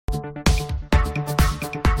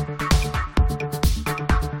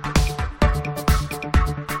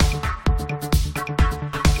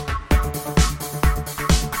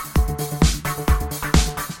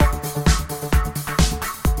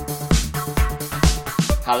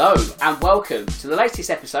Hello and welcome to the latest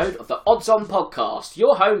episode of the Odds On podcast,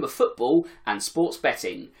 your home of football and sports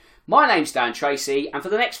betting. My name's Dan Tracy, and for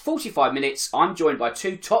the next 45 minutes I'm joined by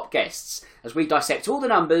two top guests as we dissect all the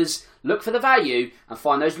numbers, look for the value and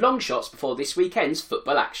find those long shots before this weekend's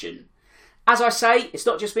football action. As I say, it's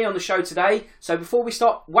not just me on the show today, so before we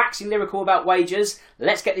start waxing lyrical about wagers,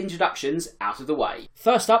 let's get the introductions out of the way.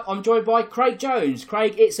 First up, I'm joined by Craig Jones.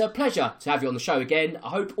 Craig, it's a pleasure to have you on the show again.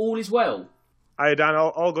 I hope all is well. Hi Dan,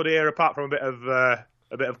 all good here apart from a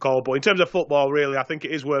bit of cold. But in terms of football, really, I think it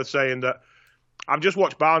is worth saying that I've just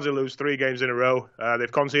watched Barnsley lose 3 games in a row.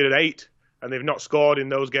 They've conceded 8 and they've not scored in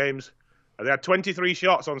those games. They had 23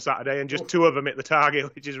 shots on Saturday and just 2 of them hit the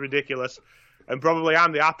target, which is ridiculous. And probably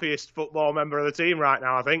I'm the happiest football member of the team right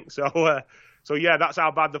now, I think. So yeah, that's how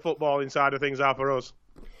bad the footballing side of things are for us.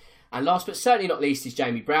 And last but certainly not least is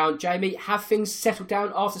Jamie Brown. Jamie, have things settled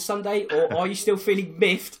down after Sunday, or are you still feeling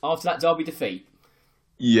miffed after that derby defeat?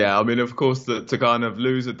 Yeah, I mean, of course, to kind of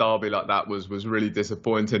lose a derby like that was really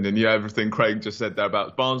disappointing. And yeah, everything Craig just said there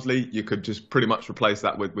about Barnsley, you could just pretty much replace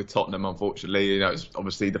that with Tottenham, unfortunately. You know, it's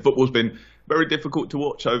obviously the football's been very difficult to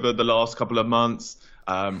watch over the last couple of months.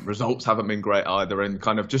 Results haven't been great either, and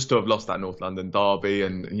kind of just to have lost that North London derby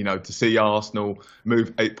and, you know, to see Arsenal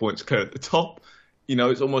move 8 points clear at the top, you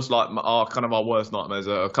know, it's almost like our worst nightmares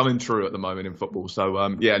are coming true at the moment in football.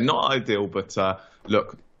 So, yeah, not ideal, but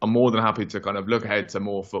look, I'm more than happy to kind of look ahead to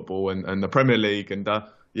more football and the Premier League and,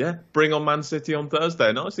 yeah, bring on Man City on Thursday.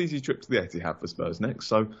 A nice easy trip to the Etihad for Spurs next,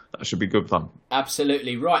 so that should be good fun.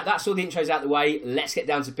 Absolutely. Right, that's all the intros out of the way. Let's get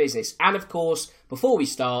down to business. And of course, before we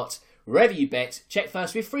start, wherever you bet, check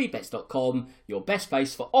first with freebets.com, your best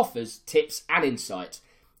place for offers, tips and insight.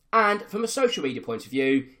 And from a social media point of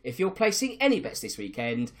view, if you're placing any bets this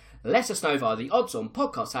weekend, let us know via the Odds On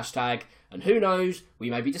podcast hashtag, and who knows, we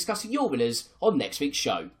may be discussing your winners on next week's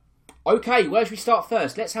show. Okay, where should we start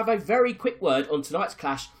first? Let's have a very quick word on tonight's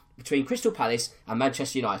clash between Crystal Palace and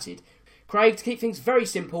Manchester United. Craig, to keep things very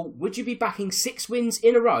simple, would you be backing 6 wins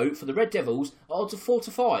in a row for the Red Devils at odds of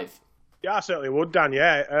 4-5? Yeah, I certainly would, Dan,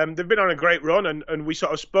 yeah. They've been on a great run and we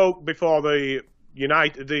sort of spoke before the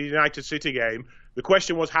United City game. The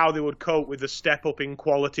question was how they would cope with the step up in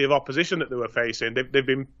quality of opposition that they were facing. They've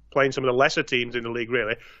been playing some of the lesser teams in the league,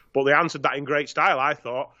 really, but they answered that in great style, I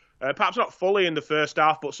thought. Perhaps not fully in the first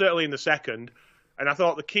half, but certainly in the second. And I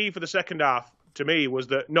thought the key for the second half, to me, was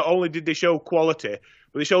that not only did they show quality,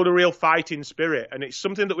 but they showed a real fighting spirit. And it's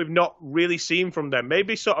something that we've not really seen from them,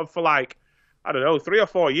 maybe sort of for 3 or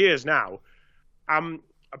 4 years now. I'm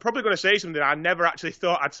probably going to say something I never actually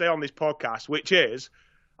thought I'd say on this podcast, which is,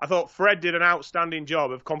 I thought Fred did an outstanding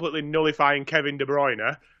job of completely nullifying Kevin De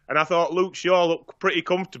Bruyne, and I thought Luke Shaw looked pretty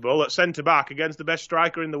comfortable at centre-back against the best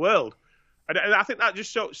striker in the world. And I think that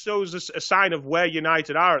just shows a sign of where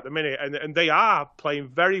United are at the minute, and they are playing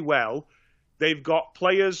very well. They've got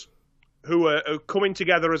players who are coming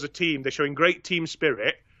together as a team. They're showing great team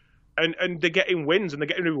spirit. And they're getting wins and they're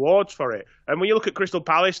getting rewards for it. And when you look at Crystal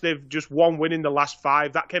Palace, they've just 1 win in the last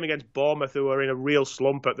 5. That came against Bournemouth, who are in a real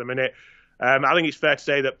slump at the minute. I think it's fair to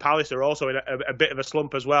say that Palace are also in a bit of a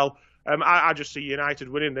slump as well. I just see United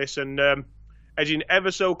winning this and edging ever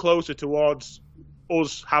so closer towards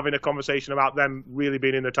us having a conversation about them really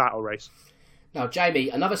being in the title race. Now, Jamie,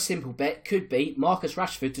 another simple bet could be Marcus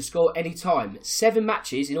Rashford to score any time. 7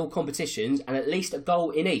 matches in all competitions and at least a goal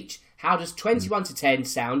in each. How does 21-10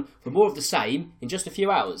 sound for more of the same in just a few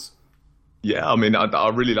hours? Yeah, I mean, I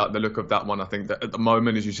really like the look of that one. I think that at the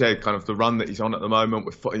moment, as you said, kind of the run that he's on at the moment,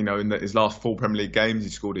 with, you know, in his last 4 Premier League games, he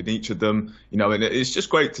scored in each of them. You know, and it's just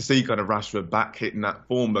great to see kind of Rashford back hitting that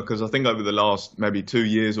form, because I think over the last maybe 2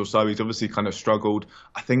 years or so, he's obviously kind of struggled.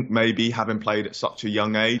 I think maybe having played at such a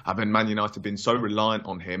young age, having Man United been so reliant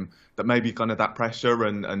on him, that maybe kind of that pressure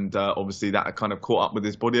and obviously that kind of caught up with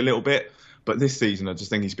his body a little bit. But this season, I just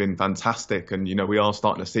think he's been fantastic. And, you know, we are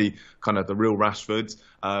starting to see kind of the real Rashford.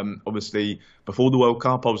 Obviously, before the World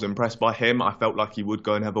Cup, I was impressed by him. I felt like he would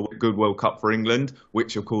go and have a good World Cup for England,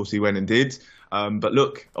 which, of course, he went and did. But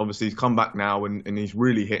look, obviously, he's come back now and he's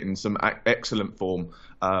really hitting some excellent form.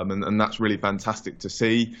 And that's really fantastic to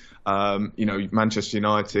see. You know, Manchester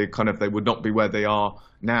United, kind of, they would not be where they are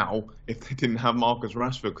now if they didn't have Marcus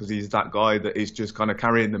Rashford, because he's that guy that is just kind of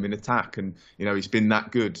carrying them in attack. And, you know, he's been that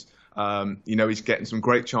good. You know, he's getting some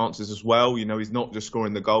great chances as well. You know, he's not just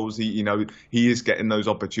scoring the goals. He is getting those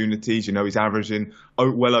opportunities. You know, he's averaging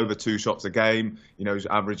well over 2 shots a game. You know, he's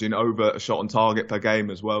averaging over a shot on target per game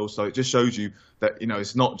as well. So it just shows you that, you know,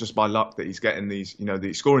 it's not just by luck that he's getting these, you know, that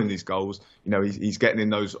he's scoring these goals. You know, he's getting in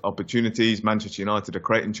those opportunities. Manchester United are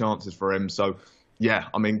creating chances for him. So, yeah,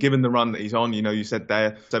 I mean, given the run that he's on, you know, you said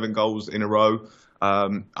there, 7 goals in a row.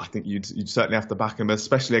 I think you'd certainly have to back him,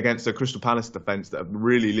 especially against the Crystal Palace defence that are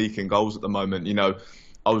really leaking goals at the moment.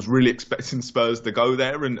 I was really expecting Spurs to go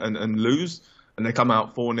there and lose, and they come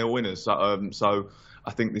out 4-0 winners. So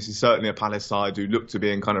I think this is certainly a Palace side who look to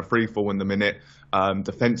be in kind of free fall in the minute.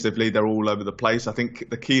 Defensively, they're all over the place. I think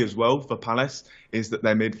the key as well for Palace is that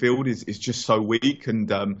their midfield is just so weak,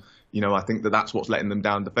 and I think that's what's letting them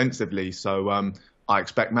down defensively. So I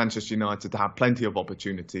expect Manchester United to have plenty of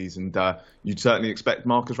opportunities, and you'd certainly expect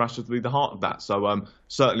Marcus Rashford to be the heart of that. So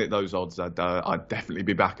certainly at those odds, I'd definitely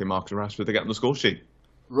be backing Marcus Rashford to get on the score sheet.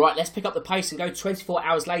 Right, let's pick up the pace and go 24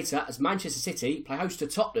 hours later as Manchester City play host to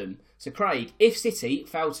Tottenham. So Craig, if City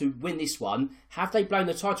fail to win this one, have they blown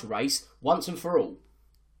the title race once and for all?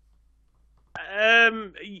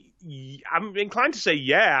 I'm inclined to say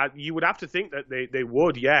yeah. You would have to think that they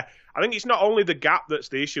would, yeah. I think it's not only the gap that's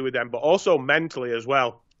the issue with them, but also mentally as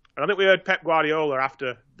well. And I think we heard Pep Guardiola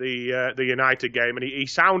after the United game, and he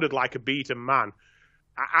sounded like a beaten man.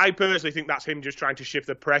 I personally think that's him just trying to shift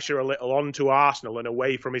the pressure a little onto Arsenal and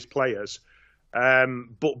away from his players.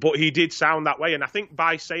 But he did sound that way, and I think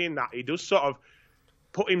by saying that, he does sort of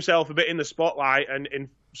put himself a bit in the spotlight and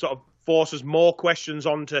sort of forces more questions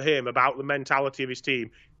onto him about the mentality of his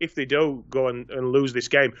team if they do go and lose this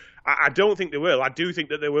game. I don't think they will. I do think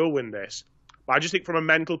that they will win this. But I just think from a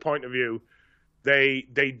mental point of view,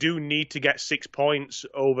 they do need to get 6 points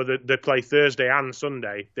over they play Thursday and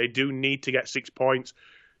Sunday. They do need to get 6 points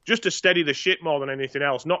just to steady the ship more than anything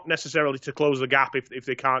else, not necessarily to close the gap if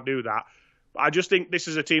they can't do that. But I just think this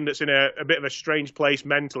is a team that's in a bit of a strange place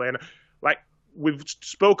mentally. And like we've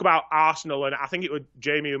spoke about Arsenal, and I think it was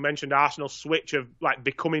Jamie who mentioned Arsenal's switch of like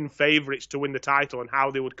becoming favourites to win the title and how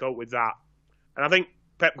they would cope with that. And I think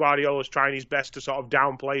Pep Guardiola is trying his best to sort of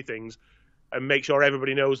downplay things and make sure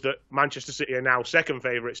everybody knows that Manchester City are now second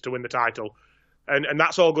favourites to win the title. And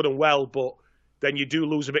that's all good and well, but then you do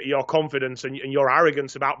lose a bit of your confidence and your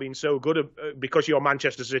arrogance about being so good because you're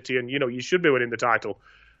Manchester City and, you should be winning the title.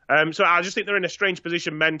 So I just think they're in a strange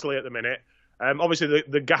position mentally at the minute. Obviously,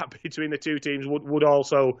 the gap between the two teams would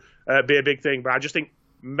also be a big thing, but I just think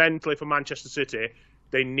mentally for Manchester City,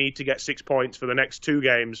 they need to get 6 points for the next two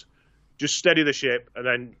games, just steady the ship and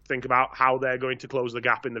then think about how they're going to close the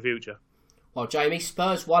gap in the future. Well, Jamie,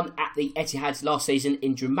 Spurs won at the Etihad last season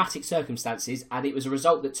in dramatic circumstances, and it was a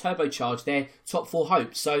result that turbocharged their top four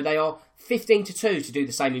hopes. So they are 15-2 to do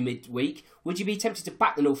the same in midweek. Would you be tempted to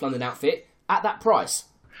back the North London outfit at that price?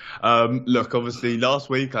 Look, obviously, last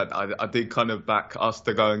week I did kind of back us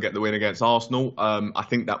to go and get the win against Arsenal. I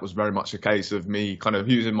think that was very much a case of me kind of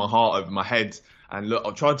using my heart over my head. And look,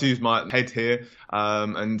 I've tried to use my head here,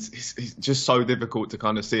 and it's just so difficult to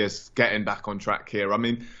kind of see us getting back on track here. I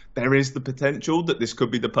mean, there is the potential that this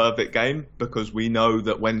could be the perfect game because we know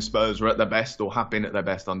that when Spurs are at their best or have been at their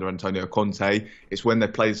best under Antonio Conte, it's when they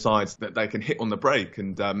play sides that they can hit on the break.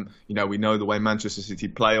 And, we know the way Manchester City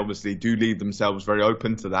play obviously do leave themselves very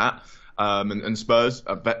open to that. And Spurs,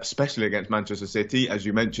 especially against Manchester City, as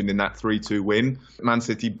you mentioned in that 3-2 win, Man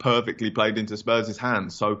City perfectly played into Spurs'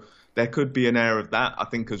 hands. So there could be an air of that, I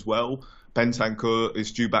think, as well. Bentancur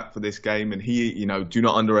is due back for this game, and he, do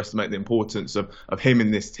not underestimate the importance of him in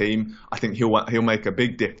this team. I think he'll make a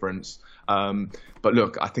big difference. But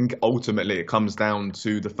look, I think ultimately it comes down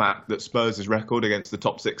to the fact that Spurs' record against the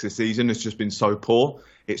top six this season has just been so poor.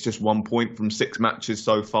 It's just 1 point from 6 matches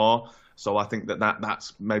so far. So I think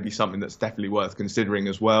that's maybe something that's definitely worth considering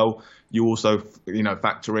as well. You also,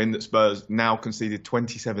 factor in that Spurs now conceded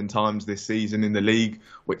 27 times this season in the league,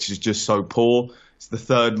 which is just so poor. It's the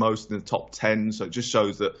third most in the top 10. So it just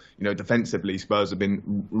shows that, defensively, Spurs have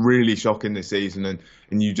been really shocking this season.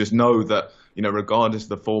 And you just know that, regardless of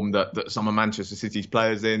the form that some of Manchester City's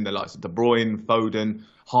players in, the likes of De Bruyne, Foden,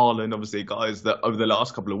 Haaland, obviously guys that over the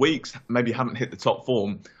last couple of weeks maybe haven't hit the top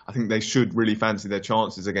form, I think they should really fancy their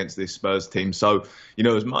chances against this Spurs team. So,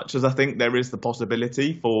 as much as I think there is the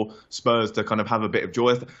possibility for Spurs to kind of have a bit of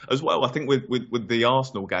joy as well, I think with the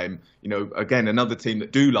Arsenal game, again, another team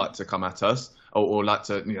that do like to come at us or like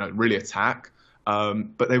to, really attack.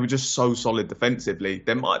 But they were just so solid defensively.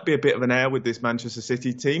 There might be a bit of an air with this Manchester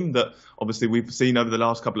City team that obviously we've seen over the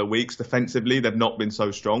last couple of weeks. Defensively, they've not been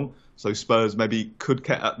so strong. So Spurs maybe could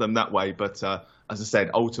get at them that way. But as I said,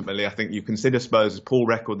 ultimately, I think you consider Spurs' poor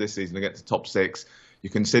record this season against the top six. You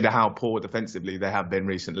consider how poor defensively they have been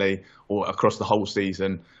recently or across the whole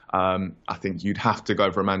season. I think you'd have to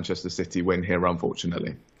go for a Manchester City win here,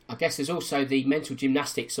 unfortunately. I guess there's also the mental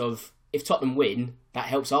gymnastics of if Tottenham win, that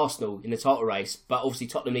helps Arsenal in the title race. But obviously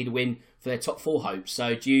Tottenham need a win for their top four hopes.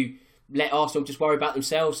 So do you let Arsenal just worry about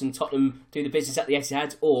themselves and Tottenham do the business at the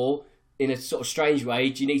Etihad? Or, in a sort of strange way,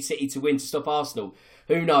 do you need City to win to stop Arsenal?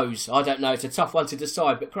 Who knows? I don't know. It's a tough one to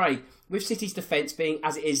decide. But Craig, with City's defence being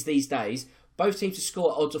as it is these days, both teams to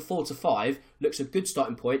score at odds of 4-5 looks a good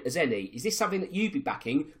starting point as any. Is this something that you'd be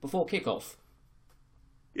backing before kick-off?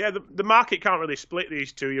 Yeah, the market can't really split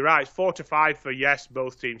these two. You're right. It's 4-5 for yes,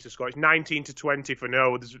 both teams to score. It's 19-20 for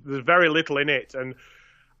no. There's very little in it, and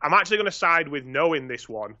I'm actually going to side with no in this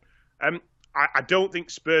one. I don't think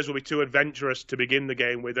Spurs will be too adventurous to begin the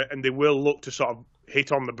game with it, and they will look to sort of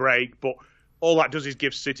hit on the break. But all that does is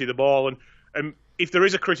give City the ball, and if there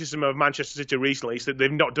is a criticism of Manchester City recently, it's that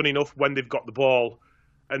they've not done enough when they've got the ball,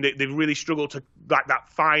 and they've really struggled to that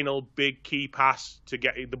final big key pass to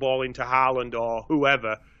get the ball into Haaland or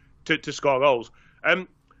whoever to score goals. I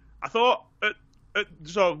thought,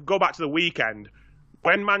 so go back to the weekend,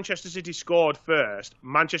 when Manchester City scored first,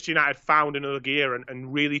 Manchester United found another gear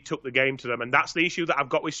and really took the game to them, and that's the issue that I've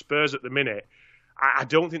got with Spurs at the minute. I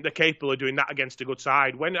don't think they're capable of doing that against a good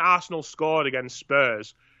side. When Arsenal scored against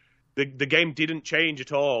Spurs, the game didn't change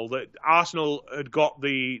at all. That Arsenal had got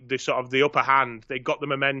the sort of the upper hand. They got the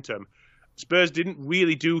momentum. Spurs didn't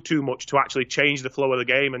really do too much to actually change the flow of the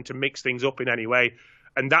game and to mix things up in any way.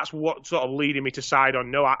 And that's what sort of leading me to side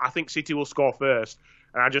on no. I think City will score first,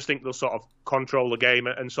 and I just think they'll sort of control the game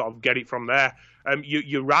and sort of get it from there.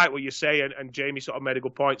 You're right what you say, and Jamie sort of made a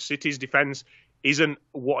good point. City's defence isn't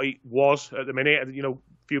what it was at the minute. You know,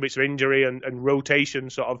 a few bits of injury and rotation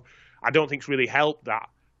sort of, I don't think it's really helped that.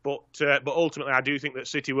 But ultimately, I do think that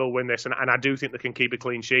City will win this, and I do think they can keep a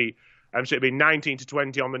clean sheet. So it'd be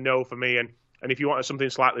 19-20 on the no for me, and if you wanted something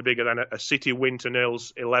slightly bigger, then a City win to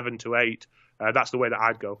nils, 11-8. That's the way that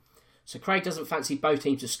I'd go. So Craig doesn't fancy both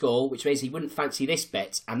teams to score, which means he wouldn't fancy this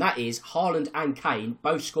bet, and that is Haaland and Kane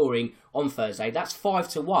both scoring on Thursday. That's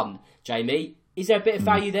 5-1. Jamie, is there a bit of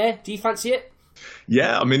value there? Do you fancy it?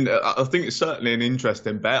 Yeah, I mean, I think it's certainly an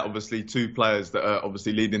interesting bet. Obviously, two players that are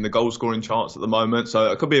obviously leading the goal-scoring charts at the moment,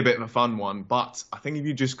 so it could be a bit of a fun one. But I think if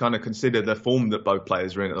you just kind of consider the form that both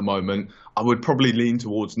players are in at the moment, I would probably lean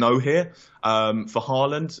towards no here. For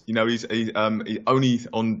Haaland, you know, he only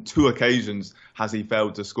on 2 occasions has he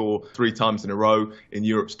failed to score 3 times in a row in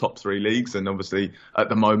Europe's top 3 leagues, and obviously at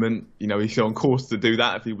the moment, you know, he's on course to do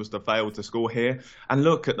that if he was to fail to score here. And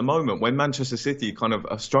look, at the moment, when Manchester City kind of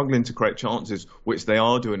are struggling to create chances, which they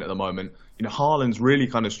are doing at the moment, you know, Haaland's really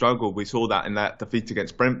kind of struggled. We saw that in that defeat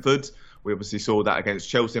against Brentford. We obviously saw that against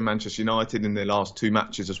Chelsea and Manchester United in their last 2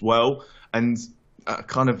 matches as well. And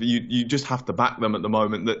kind of you just have to back them at the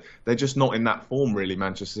moment that they're just not in that form really,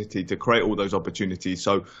 Manchester City, to create all those opportunities.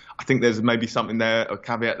 So I think there's maybe something there, a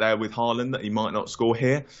caveat there with Haaland that he might not score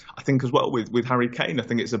here. I think as well with Harry Kane, I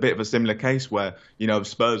think it's a bit of a similar case where, you know,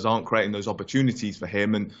 Spurs aren't creating those opportunities for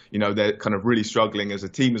him and, you know, they're kind of really struggling as a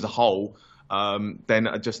team as a whole. Then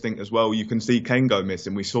I just think as well, you can see Kane go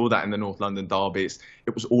missing. We saw that in the North London derby.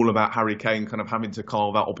 It was all about Harry Kane kind of having to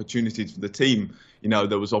carve out opportunities for the team. You know,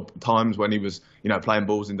 there was times when he was, you know, playing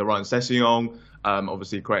balls into Ryan Sessegnon,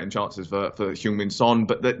 obviously creating chances for Heung-min Son,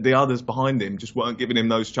 but the others behind him just weren't giving him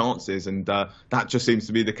those chances, and that just seems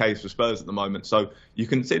to be the case for Spurs at the moment. So you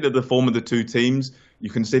consider the form of the two teams.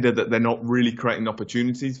 You consider that they're not really creating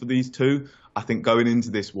opportunities for these two. I think going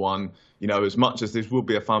into this one, you know, as much as this will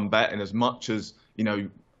be a fun bet and as much as, you know,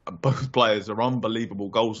 both players are unbelievable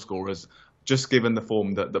goal scorers, just given the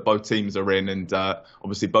form that both teams are in and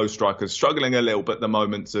obviously both strikers struggling a little bit at the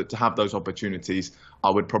moment to have those opportunities, I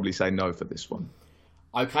would probably say no for this one.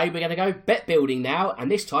 OK, we're going to go bet building now,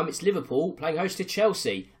 and this time it's Liverpool playing host to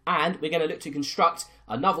Chelsea, and we're going to look to construct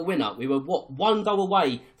another winner. We were, 1 goal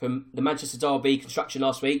away from the Manchester Derby construction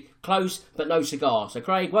last week. Close, but no cigar. So,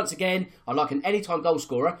 Craig, once again, I'd like an anytime goal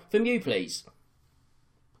scorer from you, please.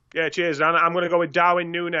 Yeah, cheers. I'm going to go with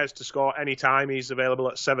Darwin Núñez to score any time. He's available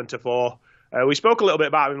at 7-4. We spoke a little bit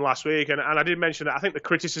about him last week, and I did mention that I think the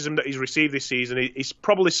criticism that he's received this season is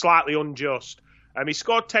probably slightly unjust. He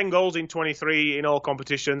scored 10 goals in 23 in all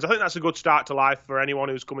competitions. I think that's a good start to life for anyone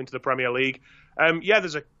who's coming to the Premier League. Yeah,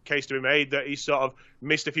 there's a case to be made that he's sort of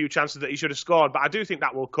missed a few chances that he should have scored, but I do think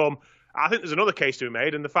that will come. I think there's another case to be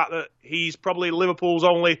made, and the fact that he's probably Liverpool's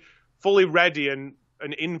only fully ready and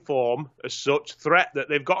in form as such threat that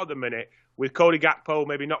they've got at the minute, with Cody Gakpo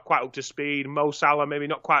maybe not quite up to speed, Mo Salah maybe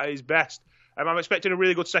not quite at his best. I'm expecting a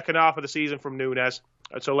really good second half of the season from Núñez,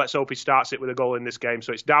 so let's hope he starts it with a goal in this game.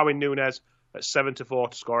 So it's Darwin Núñez at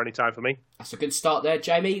 7-4 to score any time for me. That's a good start there,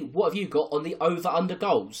 Jamie. What have you got on the over-under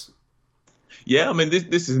goals? Yeah, I mean,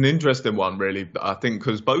 this is an interesting one, really. I think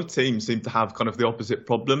because both teams seem to have kind of the opposite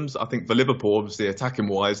problems. I think for Liverpool, obviously,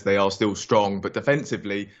 attacking-wise, they are still strong, but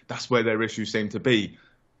defensively, that's where their issues seem to be.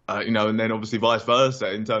 And then obviously vice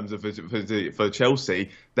versa in terms of for Chelsea,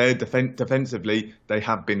 they're defensively they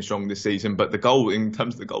have been strong this season, but in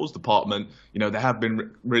terms of the goals department, they have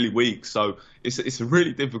been really weak. So it's a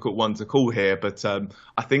really difficult one to call here. But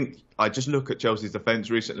I think I just look at Chelsea's defence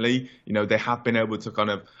recently. They have been able to kind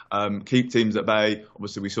of keep teams at bay.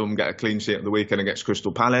 Obviously, we saw them get a clean sheet at the weekend against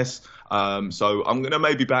Crystal Palace. So I'm going to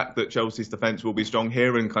maybe back that Chelsea's defence will be strong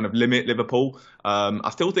here and kind of limit Liverpool. I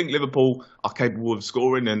still think Liverpool are capable of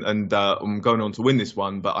scoring and going on to win this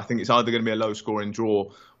one, but I think it's either going to be a low-scoring draw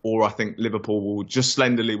or I think Liverpool will just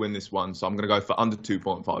slenderly win this one. So I'm going to go for under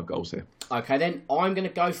 2.5 goals here. Okay, then I'm going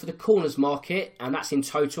to go for the corners market, and that's in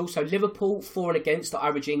total. So Liverpool, for and against, are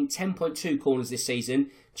averaging 10.2 corners this season.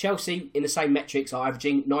 Chelsea, in the same metrics, are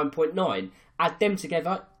averaging 9.9. Add them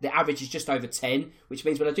together, the average is just over 10, which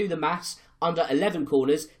means when I do the maths, under 11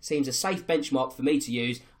 corners seems a safe benchmark for me to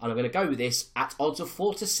use, and I'm going to go with this at odds of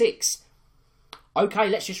 4 to 6. Okay,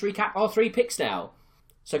 let's just recap our 3 picks now.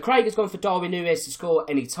 So Craig has gone for Darwin Núñez to score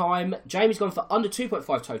any time. Jamie's gone for under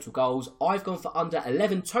 2.5 total goals. I've gone for under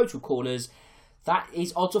 11 total corners. That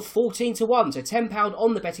is odds of 14 to 1. So £10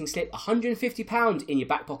 on the betting slip, £150 in your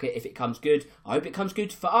back pocket if it comes good. I hope it comes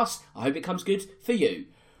good for us. I hope it comes good for you.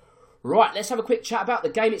 Right, let's have a quick chat about the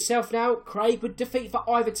game itself now. Craig, would defeat for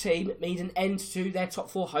either team mean an end to their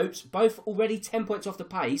top 4 hopes? Both already 10 points off the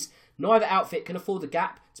pace. Neither outfit can afford the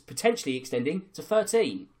gap to potentially extending to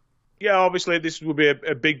 13. Yeah, obviously this will be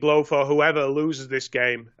a big blow for whoever loses this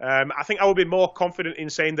game. I think I would be more confident in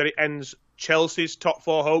saying that it ends Chelsea's top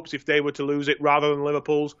 4 hopes if they were to lose it rather than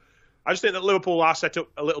Liverpool's. I just think that Liverpool are set up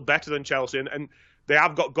a little better than Chelsea and they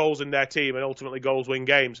have got goals in their team and ultimately goals win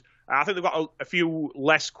games. I think they've got a few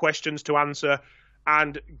less questions to answer,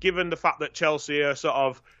 and given the fact that Chelsea are sort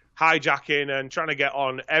of hijacking and trying to get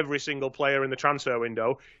on every single player in the transfer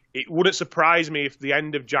window, it wouldn't surprise me if the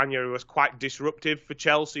end of January was quite disruptive for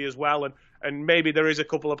Chelsea as well. And maybe there is a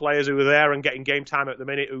couple of players who are there and getting game time at the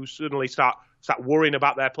minute who suddenly start worrying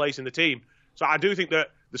about their place in the team. So I do think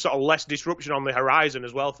that there's sort of less disruption on the horizon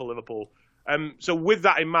as well for Liverpool. So with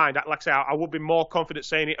that in mind, like I say, I would be more confident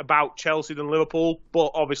saying it about Chelsea than Liverpool.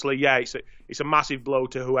 But obviously, yeah, it's a massive blow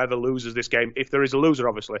to whoever loses this game, if there is a loser,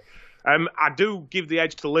 obviously. I do give the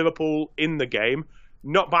edge to Liverpool in the game.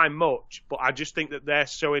 Not by much, but I just think that they're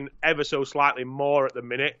showing ever so slightly more at the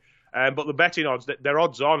minute. But the betting odds, they're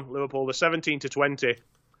odds on Liverpool. They're 17 to 20,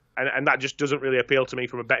 and that just doesn't really appeal to me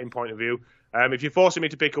from a betting point of view. If you're forcing me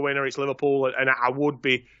to pick a winner, it's Liverpool, and I would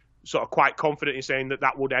be sort of quite confident in saying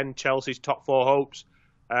that would end Chelsea's top 4 hopes.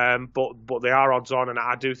 But they are odds on, and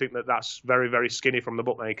I do think that that's very, very skinny from the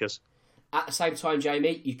bookmakers. At the same time,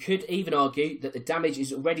 Jamie, you could even argue that the damage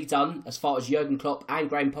is already done as far as Jurgen Klopp and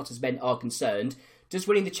Graham Potter's men are concerned. Does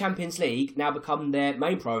winning the Champions League now become their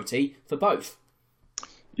main priority for both?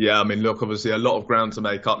 Yeah, I mean, look, obviously a lot of ground to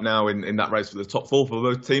make up now in that race for the top 4 for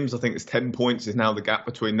both teams. I think it's 10 points is now the gap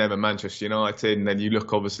between them and Manchester United. And then you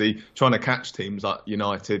look, obviously, trying to catch teams like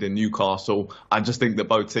United and Newcastle. I just think that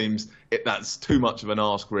both teams, that's too much of an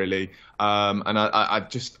ask, really. And I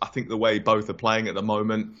think the way both are playing at the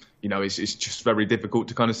moment, it's just very difficult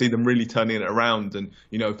to kind of see them really turning it around. And,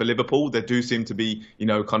 for Liverpool, there do seem to be,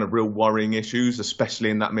 kind of real worrying issues, especially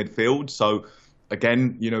in that midfield. So,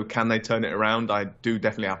 again, can they turn it around? I do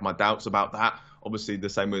definitely have my doubts about that. Obviously, the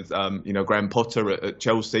same with, Graham Potter at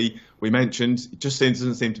Chelsea. We mentioned, it just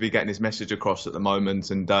doesn't seem to be getting his message across at the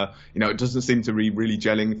moment. And, it doesn't seem to be really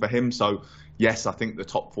gelling for him. So, yes, I think the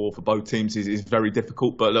top 4 for both teams is very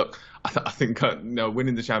difficult. But look, I think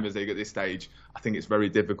winning the Champions League at this stage, I think it's very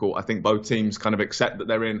difficult. I think both teams kind of accept that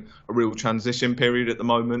they're in a real transition period at the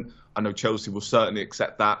moment. I know Chelsea will certainly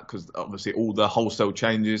accept that because obviously all the wholesale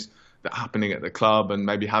changes that are happening at the club and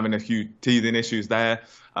maybe having a few teething issues there.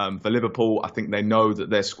 For Liverpool, I think they know that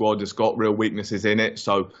their squad has got real weaknesses in it,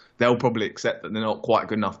 so they'll probably accept that they're not quite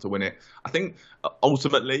good enough to win it. I think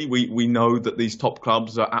ultimately we know that these top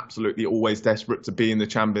clubs are absolutely always desperate to be in the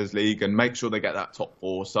Champions League and make sure they get that top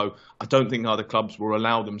 4. So I don't think other clubs will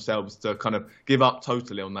allow themselves to kind of give up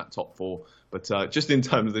totally on that top 4. But just in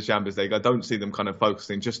terms of the Champions League, I don't see them kind of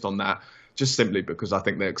focusing just on that, just simply because I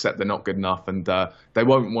think they accept they're not good enough and they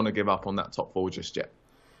won't want to give up on that top 4 just yet.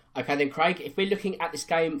 Okay then, Craig, if we're looking at this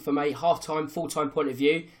game from a half-time, full-time point of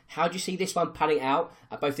view, how do you see this one panning out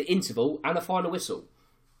at both the interval and the final whistle?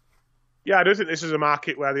 Yeah, I do think this is a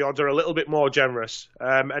market where the odds are a little bit more generous.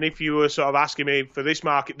 And if you were sort of asking me for this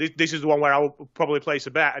market, this is the one where I would probably place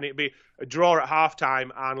a bet, and it'd be a draw at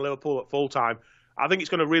half-time and Liverpool at full-time. I think it's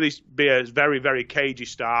going to really be a very, very cagey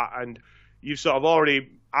start, and you've sort of already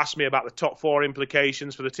asked me about the top 4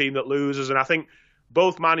 implications for the team that loses, and I think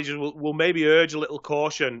both managers will maybe urge a little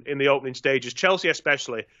caution in the opening stages, Chelsea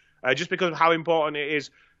especially, just because of how important it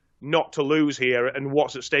is not to lose here and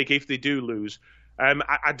what's at stake if they do lose.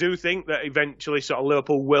 I do think that eventually sort of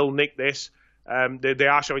Liverpool will nick this. They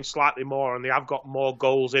are showing slightly more and they have got more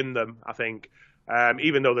goals in them, I think,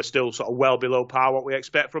 even though they're still sort of well below par what we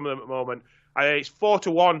expect from them at the moment. It's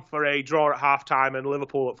 4-1 for a draw at half-time and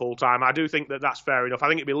Liverpool at full-time. I do think that that's fair enough. I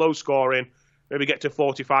think it'd be low scoring, maybe get to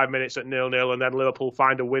 45 minutes at 0-0 and then Liverpool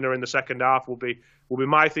find a winner in the second half will be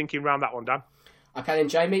my thinking around that one, Dan. Okay then,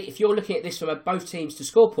 Jamie, if you're looking at this from a both teams to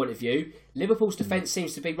score point of view, Liverpool's defence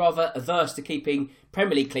seems to be rather averse to keeping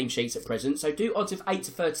Premier League clean sheets at present, so do odds of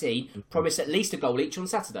 8-13 promise at least a goal each on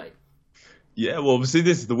Saturday? Yeah, well, obviously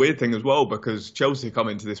this is the weird thing as well because Chelsea come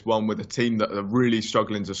into this one with a team that are really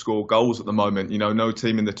struggling to score goals at the moment. You know, no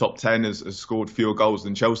team in the top 10 has scored fewer goals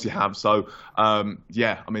than Chelsea have. So,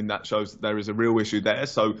 yeah, I mean, that shows that there is a real issue there.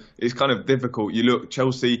 So it's kind of difficult. You look,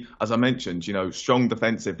 Chelsea, as I mentioned, you know, strong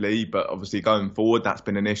defensively, but obviously going forward, that's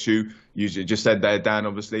been an issue. You just said there, Dan,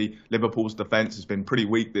 obviously Liverpool's defence has been pretty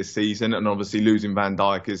weak this season and obviously losing Van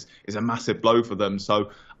Dijk is a massive blow for them.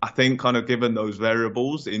 So I think kind of given those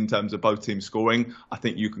variables in terms of both teams scoring, I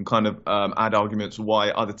think you can kind of add arguments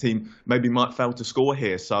why either team maybe might fail to score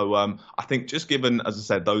here. So I think just given, as I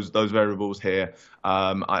said, those variables here,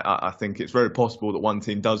 I think it's very possible that one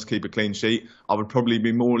team does keep a clean sheet. I would probably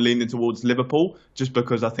be more leaning towards Liverpool just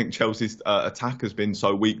because I think Chelsea's attack has been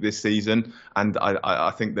so weak this season. And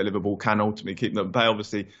I think that Liverpool can ultimately keep them at bay.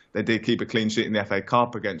 Obviously, they did keep a clean sheet in the FA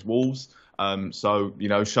Cup against Wolves. So, you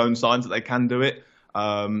know, shown signs that they can do it.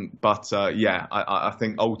 Yeah, I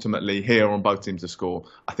think ultimately here on both teams to score,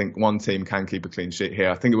 I think one team can keep a clean sheet here.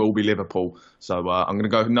 I think it will be Liverpool. So I'm going to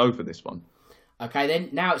go no for this one. Okay then,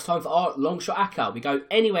 now it's time for our long shot ACCA. We go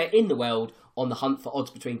anywhere in the world on the hunt for odds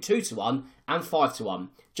between 2-1 and 5-1.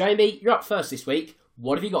 Jamie, you're up first this week.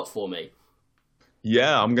 What have you got for me?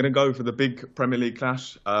 Yeah, I'm going to go for the big Premier League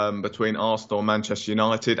clash between Arsenal and Manchester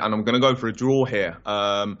United, and I'm going to go for a draw here.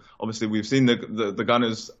 Obviously, we've seen the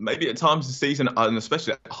Gunners maybe at times this season, and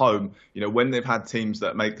especially at home, you know, when they've had teams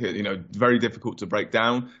that make it, you know, very difficult to break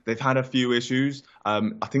down, they've had a few issues.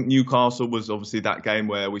 I think Newcastle was obviously that game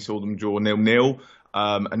where we saw them draw 0-0.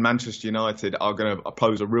 And Manchester United are going to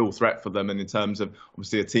pose a real threat for them, and in terms of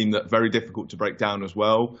obviously a team that's very difficult to break down as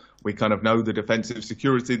well. We kind of know the defensive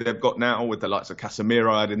security they've got now with the likes of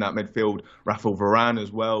Casemiro in that midfield, Rafael Varane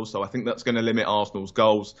as well. So I think that's going to limit Arsenal's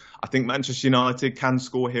goals. I think Manchester United can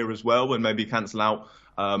score here as well and maybe cancel out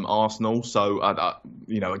Arsenal. So,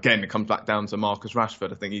 you know, again, it comes back down to Marcus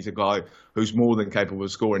Rashford. I think he's a guy who's more than capable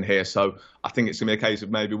of scoring here. So I think it's going to be a case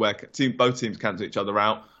of maybe where both teams cancel each other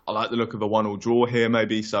out. I like the look of a 1-1 draw here,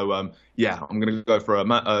 maybe. So, yeah, I'm going to go for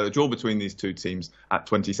a draw between these two teams at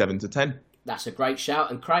 27-10. That's a great shout.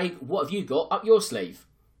 And Craig, what have you got up your sleeve?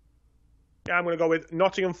 Yeah, I'm going to go with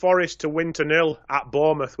Nottingham Forest to win 0 at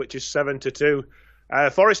Bournemouth, which is 7-2.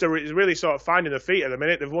 Forest are really sort of finding their feet at the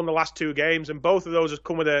minute. They've won the last two games, and both of those have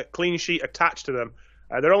come with a clean sheet attached to them.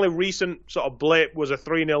 Their only recent sort of blip was a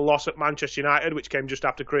 3-0 loss at Manchester United, which came just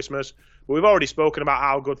after Christmas. But we've already spoken about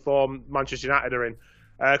how good form Manchester United are in.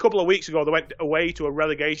 A couple of weeks ago, they went away to a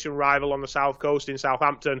relegation rival on the south coast in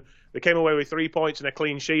Southampton. They came away with 3 points and a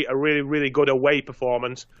clean sheet, a really, really good away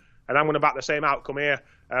performance. And I'm going to back the same outcome here.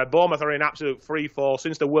 Bournemouth are in absolute free fall.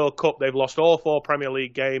 Since the World Cup, they've lost all 4 Premier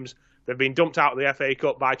League games. They've been dumped out of the FA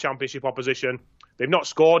Cup by Championship opposition. They've not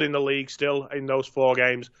scored in the league still in those 4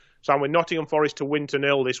 games. So I'm with Nottingham Forest to win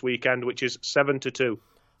 0 this weekend, which is 7-2.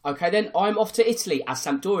 Okay then, I'm off to Italy as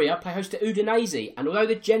Sampdoria play host to Udinese, and although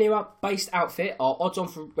the Genoa-based outfit are odds on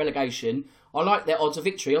for relegation, I like their odds of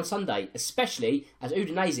victory on Sunday, especially as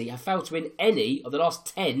Udinese have failed to win any of the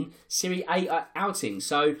last 10 Serie A outings,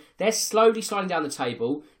 so they're slowly sliding down the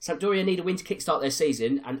table. Sampdoria need a win to kickstart their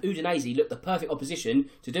season, and Udinese look the perfect opposition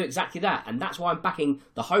to do exactly that, and that's why I'm backing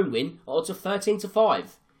the home win at odds of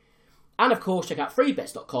 13-5. And of course, check out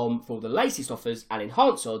freebets.com for all the latest offers and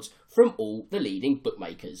enhanced odds from all the leading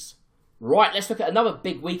bookmakers. Right, let's look at another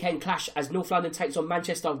big weekend clash as North London takes on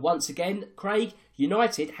Manchester once again. Craig,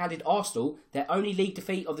 United handed Arsenal their only league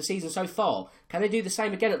defeat of the season so far. Can they do the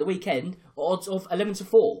same again at the weekend at odds of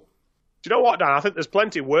 11-4? Do you know what, Dan? I think there's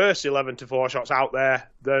plenty worse 11-4 shots out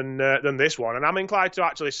there than this one, and I'm inclined to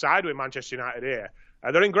actually side with Manchester United here.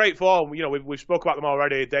 They're in great form. You know, we've spoke about them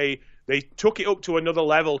already. They took it up to another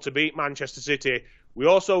level to beat Manchester City. We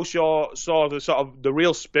also saw the sort of the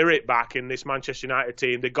real spirit back in this Manchester United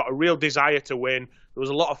team. They got a real desire to win. There was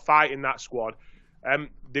a lot of fight in that squad.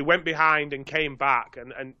 They went behind and came back,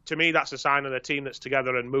 and to me, that's a sign of a team that's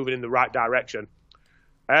together and moving in the right direction.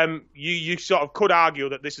 You sort of could argue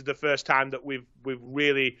that this is the first time that we've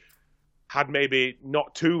really had maybe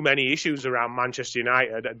not too many issues around Manchester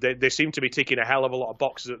United. They seem to be ticking a hell of a lot of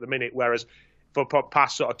boxes at the minute, whereas for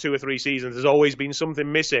past sort of 2 or 3 seasons. There's always been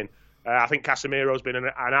something missing. I think Casemiro's been an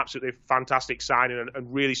absolutely fantastic signing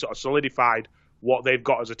and really sort of solidified what they've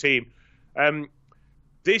got as a team.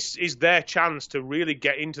 This is their chance to really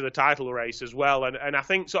get into the title race as well. And I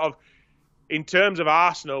think sort of in terms of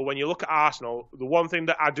Arsenal, when you look at Arsenal, the one thing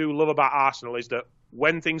that I do love about Arsenal is that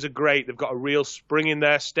when things are great, they've got a real spring in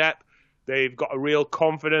their step. They've got a real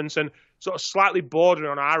confidence and sort of slightly bordering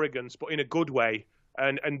on arrogance, but in a good way.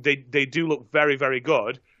 And they do look very, very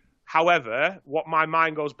good. However, what my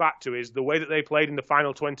mind goes back to is the way that they played in the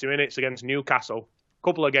final 20 minutes against Newcastle a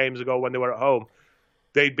couple of games ago when they were at home.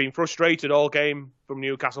 They'd been frustrated all game from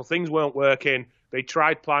Newcastle. Things weren't working. They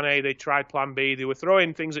tried plan A, they tried plan B. They were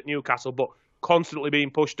throwing things at Newcastle, but constantly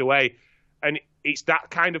being pushed away. And it's that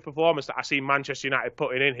kind of performance that I see Manchester United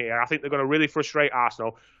putting in here. I think they're going to really frustrate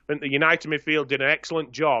Arsenal. I think the United midfield did an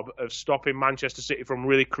excellent job of stopping Manchester City from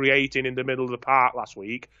really creating in the middle of the park last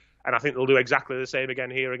week. And I think they'll do exactly the same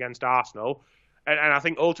again here against Arsenal. And I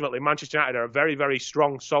think ultimately Manchester United are a very, very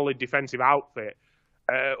strong, solid defensive outfit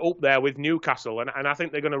up there with Newcastle. And I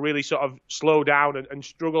think they're going to really sort of slow down and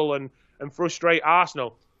struggle and frustrate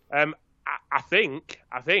Arsenal. I think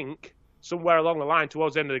somewhere along the line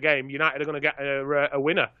towards the end of the game, United are going to get a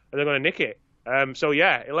winner and they're going to nick it. So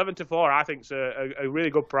yeah, 11-4 I think is a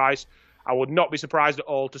really good price. I would not be surprised at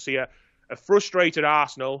all to see a frustrated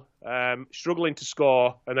Arsenal struggling to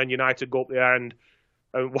score and then United go up there and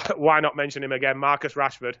why not mention him again, Marcus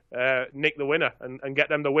Rashford, nick the winner and get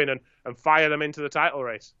them the win and fire them into the title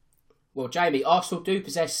race. Well, Jamie, Arsenal do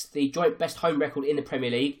possess the joint best home record in the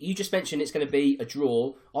Premier League. You just mentioned it's going to be a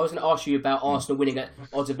draw. I was going to ask you about Arsenal winning at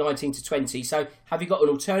odds of 19-20. So have you got an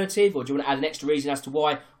alternative or do you want to add an extra reason as to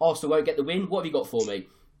why Arsenal won't get the win? What have you got for me?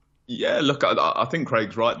 Yeah, look, I think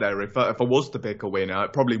Craig's right there. If I was to pick a winner,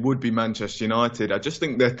 it probably would be Manchester United. I just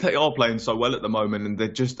think they are playing so well at the moment, and they're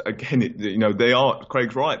just, again, they are.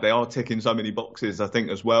 Craig's right. They are ticking so many boxes, I think,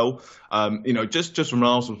 as well. Just from an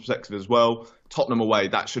Arsenal perspective as well. Tottenham away,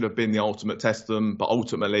 that should have been the ultimate test of them, but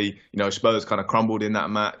ultimately, Spurs kind of crumbled in that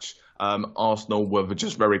match. Arsenal were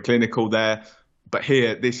just very clinical there. But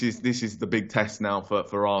here, this is the big test now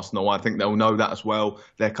for Arsenal. I think they'll know that as well.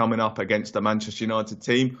 They're coming up against a Manchester United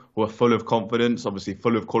team who are full of confidence, obviously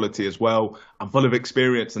full of quality as well, and full of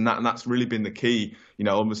experience. And that's really been the key.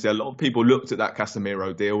 Obviously a lot of people looked at that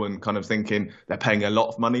Casemiro deal and kind of thinking they're paying a lot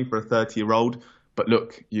of money for a 30-year-old. But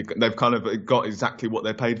look, they've kind of got exactly what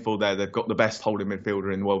they paid for there. They've got the best holding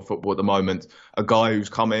midfielder in world football at the moment. A guy who's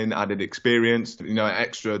come in, added experience,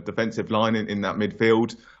 extra defensive line in that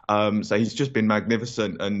midfield. So he's just been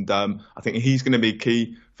magnificent. And I think he's going to be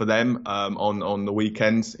key for them on the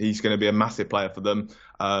weekends. He's going to be a massive player for them.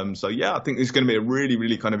 So, yeah, I think it's going to be a really,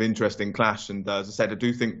 really kind of interesting clash. And as I said, I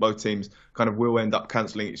do think both teams kind of will end up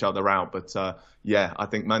cancelling each other out. But, yeah, I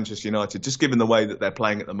think Manchester United, just given the way that they're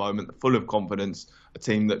playing at the moment, full of confidence, a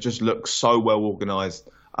team that just looks so well organised.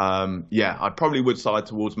 I probably would side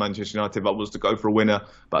towards Manchester United if I was to go for a winner.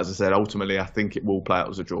 But as I said, ultimately, I think it will play out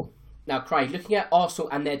as a draw. Now, Craig, looking at Arsenal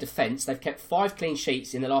and their defence, they've kept 5 clean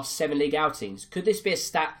sheets in the last 7 league outings. Could this be a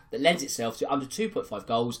stat that lends itself to under 2.5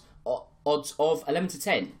 goals, odds of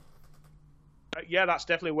 11-10? Yeah, that's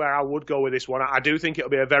definitely where I would go with this one. I do think it'll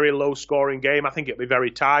be a very low-scoring game. I think it'll be very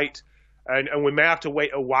tight, and we may have to wait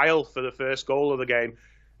a while for the first goal of the game.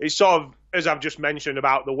 It's sort of, as I've just mentioned,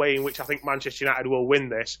 about the way in which I think Manchester United will win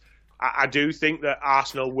this. I do think that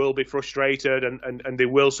Arsenal will be frustrated and they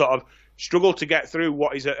will sort of struggle to get through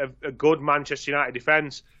what is a good Manchester United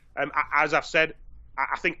defence. As I've said,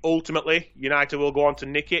 I think ultimately United will go on to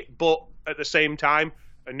nick it, but at the same time,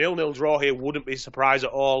 a 0-0 draw here wouldn't be a surprise at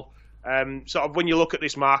all. Sort of when you look at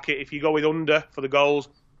this market, if you go with under for the goals,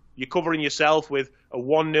 you're covering yourself with a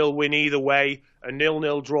 1-0 win either way, a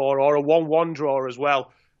 0-0 draw or a 1-1 draw as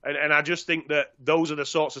well. And I just think that those are the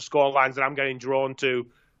sorts of scorelines that I'm getting drawn to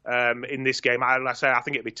in this game. I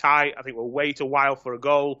think it'll be tight. I think we'll wait a while for a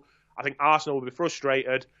goal. I think Arsenal will be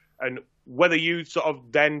frustrated. And whether you sort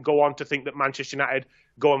of then go on to think that Manchester United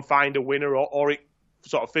go and find a winner or it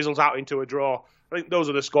sort of fizzles out into a draw, I think those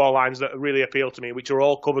are the scorelines that really appeal to me, which are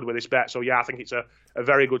all covered with this bet. So, yeah, I think it's a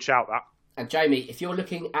very good shout, that. And, Jamie, if you're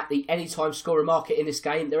looking at the anytime scorer market in this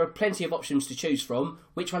game, there are plenty of options to choose from.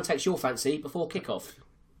 Which one takes your fancy before kick-off?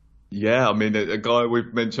 Yeah, I mean, a guy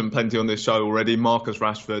we've mentioned plenty on this show already, Marcus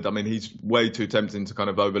Rashford. I mean, he's way too tempting to kind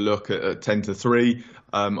of overlook at 10-3.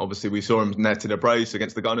 Obviously, we saw him netted a brace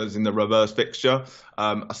against the Gunners in the reverse fixture.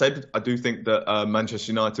 I do think that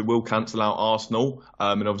Manchester United will cancel out Arsenal.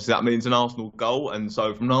 And obviously, that means an Arsenal goal. And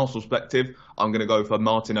so from an Arsenal perspective, I'm going to go for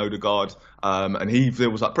Martin Odegaard And he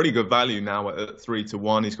feels like pretty good value now at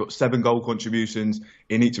 3-1. He's got 7 goal contributions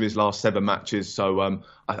in each of his last 7 matches. So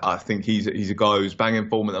I think he's a guy who's banging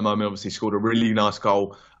form at the moment. Obviously scored a really nice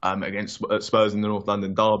goal against Spurs in the North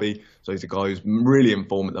London derby. So he's a guy who's really in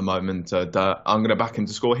form at the moment. I'm going to back him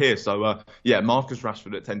to score here. So Marcus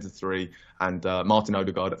Rashford at 10-3 and Martin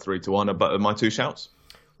Odegaard at 3-1 are my 2 shouts.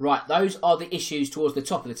 Right, those are the issues towards the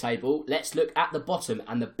top of the table. Let's look at the bottom,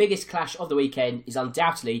 and the biggest clash of the weekend is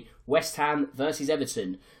undoubtedly West Ham versus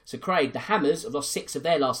Everton. So Craig, the Hammers have lost 6 of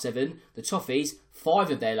their last 7, the Toffees 5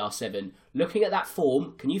 of their last 7. Looking at that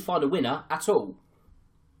form, can you find a winner at all?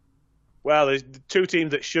 Well, there's 2 teams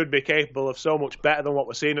that should be capable of so much better than what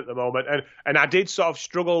we're seeing at the moment, and I did sort of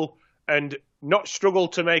struggle and not struggle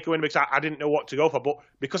to make a win because I didn't know what to go for, but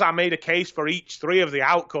because I made a case for each 3 of the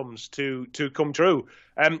outcomes to come true.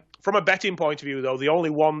 From a betting point of view, though, the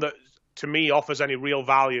only one that to me offers any real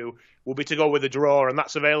value will be to go with a draw, and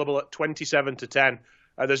that's available at 27-10.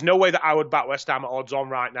 There's no way that I would back West Ham at odds on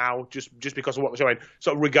right now, just because of what they're showing.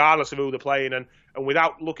 So regardless of who they're playing, and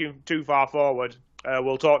without looking too far forward,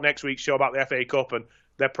 we'll talk next week's show about the FA Cup, and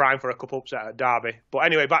they're primed for a cup upset at Derby. But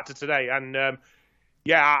anyway, back to today, and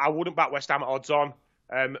I wouldn't back West Ham at odds on.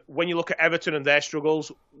 When you look at Everton and their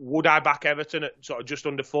struggles, would I back Everton at sort of just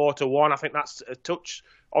under 4-1? I think that's a touch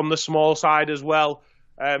on the small side as well.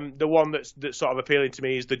 The one that's sort of appealing to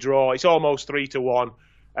me is the draw. It's almost 3-1.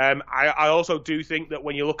 I also do think that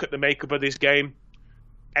when you look at the makeup of this game,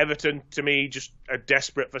 Everton, to me, just are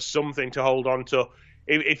desperate for something to hold on to.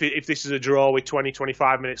 If this is a draw with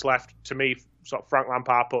 20-25 minutes left, to me, sort of Frank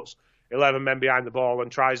Lampard puts 11 men behind the ball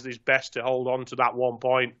and tries his best to hold on to that 1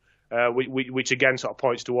 point, which again sort of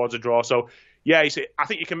points towards a draw. So, I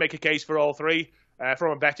think you can make a case for all 3.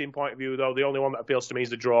 From a betting point of view, though, the only one that appeals to me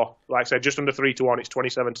is the draw. Like I said, just under 3-1, it's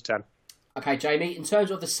 27-10. Okay, Jamie, in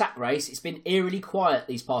terms of the sack race, it's been eerily quiet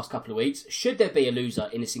these past couple of weeks. Should there be a loser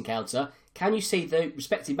in this encounter, can you see the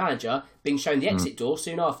respective manager being shown the exit door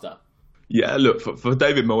soon after? Yeah, look, for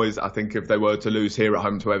David Moyes, I think if they were to lose here at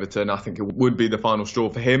home to Everton, I think it would be the final straw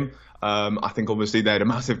for him. I think obviously they had a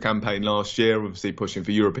massive campaign last year, obviously pushing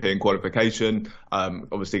for European qualification,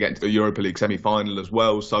 obviously getting to the Europa League semi-final as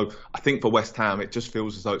well. So I think for West Ham, it just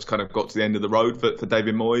feels as though it's kind of got to the end of the road for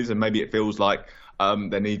David Moyes, and maybe it feels like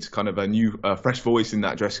there needs kind of a new, fresh voice in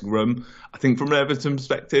that dressing room. I think from an Everton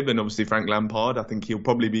perspective, and obviously Frank Lampard, I think he'll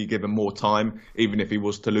probably be given more time, even if he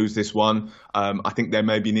was to lose this one. I think there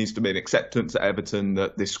maybe needs to be an acceptance at Everton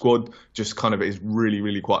that this squad just kind of is really,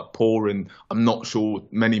 really quite poor. And I'm not sure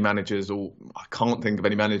many managers, or I can't think of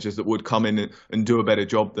any managers that would come in and do a better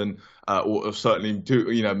job than, or certainly do,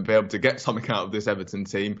 be able to get something out of this Everton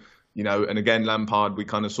team. And again, Lampard, we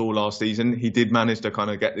kind of saw last season, he did manage to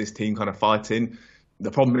kind of get this team kind of fighting. The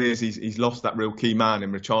problem is he's lost that real key man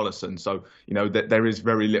in Richarlison. So, there is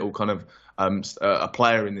very little kind of a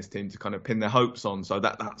player in this team to kind of pin their hopes on. So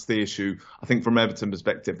that's the issue. I think from Everton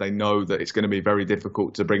perspective, they know that it's going to be very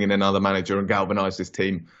difficult to bring in another manager and galvanise this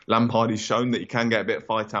team. Lampard has shown that he can get a bit of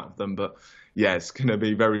fight out of them, but yeah, it's going to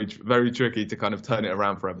be very, very tricky to kind of turn it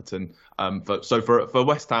around for Everton. So for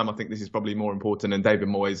West Ham, I think this is probably more important, and David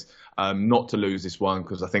Moyes not to lose this one,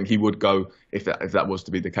 because I think he would go if that was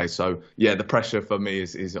to be the case. So yeah, the pressure for me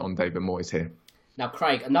is on David Moyes here. Now,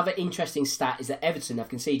 Craig, another interesting stat is that Everton have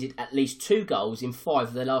conceded at least 2 goals in 5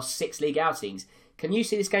 of their last 6 league outings. Can you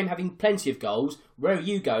see this game having plenty of goals? Where are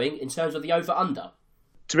you going in terms of the over-under?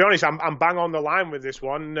 To be honest, I'm bang on the line with this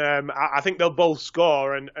one. I think they'll both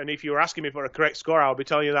score, and if you were asking me for a correct score, I'll be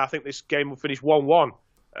telling you that I think this game will finish 1-1,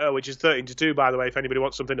 which is 13-2, by the way, if anybody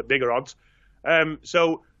wants something at bigger odds.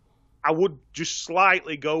 So I would just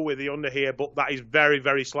slightly go with the under here, but that is very,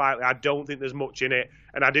 very slightly. I don't think there's much in it,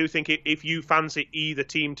 and I do think if you fancy either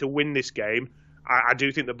team to win this game, I do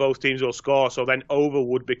think that both teams will score, so then over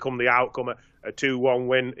would become the outcome, a 2-1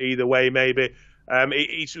 win either way, maybe.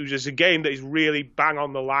 It's a game that is really bang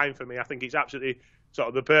on the line for me. I think it's absolutely sort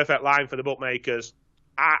of the perfect line for the bookmakers.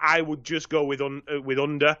 I would just go with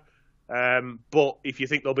under, but if you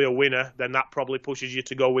think there'll be a winner, then that probably pushes you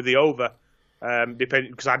to go with the over.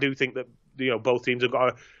 Because I do think that both teams have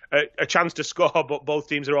got a chance to score, but both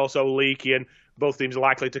teams are also leaky, and both teams are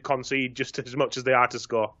likely to concede just as much as they are to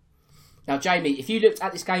score. Now, Jamie, if you looked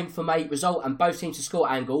at this game from a result and both teams to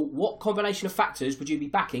score angle, what combination of factors would you be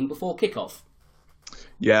backing before kickoff?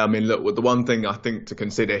 Yeah, I mean, look, the one thing I think to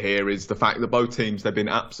consider here is the fact that both teams, they've been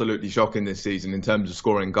absolutely shocking this season in terms of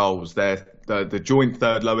scoring goals. They're the joint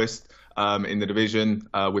third lowest in the division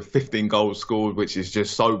with 15 goals scored, which is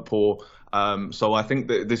just so poor. So I think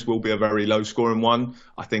that this will be a very low scoring one.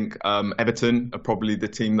 I think Everton are probably the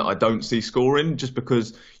team that I don't see scoring, just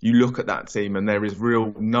because you look at that team and there is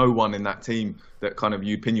no one in that team that kind of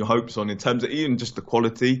you pin your hopes on in terms of even just the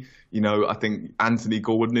quality. I think Anthony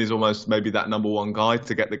Gordon is almost maybe that number one guy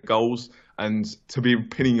to get the goals. And to be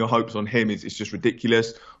pinning your hopes on him is just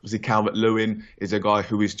ridiculous. Obviously, Calvert-Lewin is a guy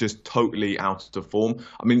who is just totally out of form.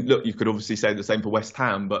 I mean, look, you could obviously say the same for West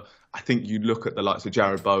Ham, but I think you look at the likes of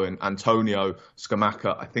Jarrod Bowen, Antonio,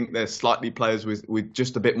 Scamacca. I think they're slightly players with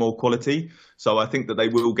just a bit more quality. So I think that they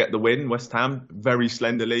will get the win, West Ham, very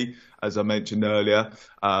slenderly, as I mentioned earlier.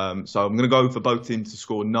 So I'm going to go for both teams to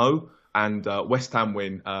score no. And West Ham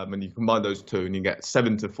win, and you combine those two, and you get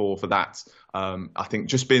 7-4 for that. I think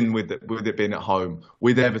just being with it being at home,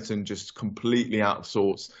 with Everton just completely out of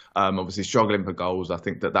sorts, obviously struggling for goals. I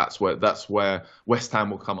think that's where West Ham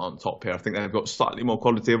will come out on top here. I think they've got slightly more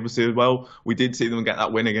quality, obviously, as well. We did see them get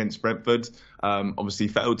that win against Brentford. Obviously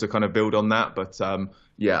failed to kind of build on that, but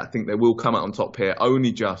I think they will come out on top here,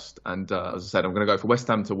 only just. And as I said, I'm going to go for West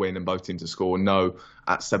Ham to win and both teams to score no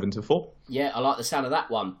at 7-4. Yeah, I like the sound of that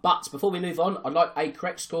one. But before we move on, I'd like a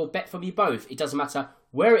correct score bet from you both. It doesn't matter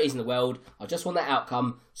where it is in the world. I just want that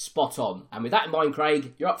outcome spot on. And with that in mind,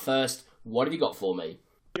 Craig, you're up first. What have you got for me?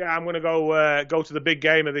 Yeah, I'm going to go to the big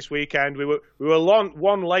game of this weekend. We were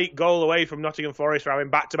one late goal away from Nottingham Forest for having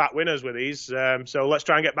back-to-back winners with these. So let's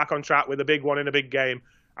try and get back on track with a big one in a big game.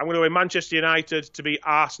 I'm going to win Manchester United to beat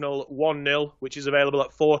Arsenal 1-0, which is available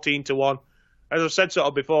at 14-1. As I've said sort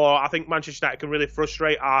of before, I think Manchester United can really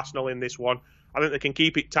frustrate Arsenal in this one. I think they can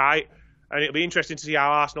keep it tight, and it'll be interesting to see how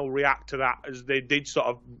Arsenal react to that, as they did sort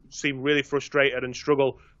of seem really frustrated and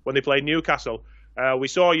struggle when they played Newcastle. We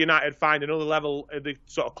saw United find another level at the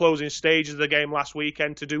sort of closing stages of the game last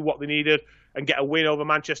weekend to do what they needed and get a win over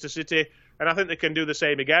Manchester City, and I think they can do the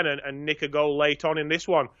same again and nick a goal late on in this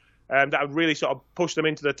one. That would really sort of push them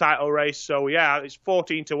into the title race. So, yeah, it's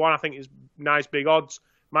 14-1. I think it's nice big odds.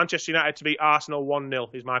 Manchester United to beat Arsenal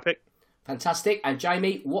 1-0 is my pick. Fantastic. And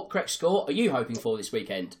Jamie, what correct score are you hoping for this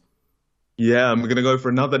weekend? Yeah, I'm going to go for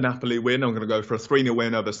another Napoli win. I'm going to go for a 3-0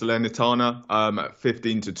 win over Salernitana at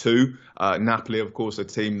 15-2. Napoli, of course, a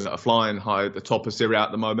team that are flying high at the top of Serie A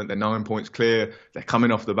at the moment. They're 9 points clear. They're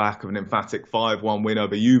coming off the back of an emphatic 5-1 win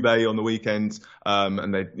over Juve on the weekend.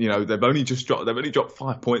 And they've only dropped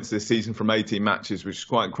 5 points this season from 18 matches, which is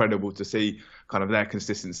quite incredible to see kind of their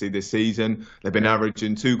consistency this season. They've been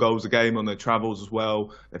averaging 2 goals a game on their travels as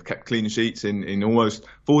well. They've kept clean sheets in almost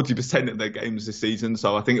 40% of their games this season.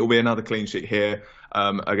 So I think it'll be another clean sheet here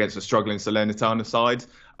against a struggling Salernitana side.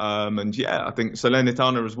 I think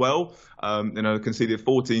Salernitana as well, conceded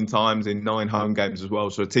 14 times in 9 home games as well.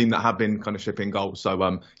 So a team that have been kind of shipping goals. So,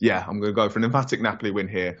 I'm going to go for an emphatic Napoli win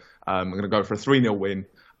here. I'm going to go for a 3-0 win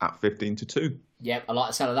at 15-2. Yep, I like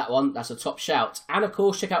the sound of that one. That's a top shout. And of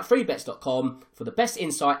course, check out freebets.com for the best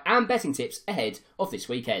insight and betting tips ahead of this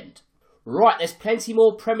weekend. Right, there's plenty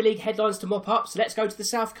more Premier League headlines to mop up, so let's go to the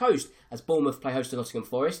South Coast as Bournemouth play host to Nottingham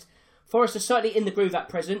Forest. Forest are certainly in the groove at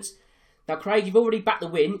present. Now, Craig, you've already backed the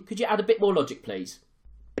win. Could you add a bit more logic, please?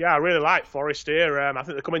 Yeah, I really like Forest here. I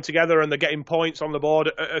think they're coming together and they're getting points on the board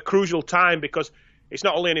at a crucial time, because it's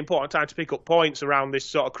not only an important time to pick up points around this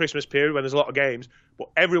sort of Christmas period when there's a lot of games, but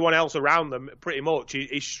everyone else around them pretty much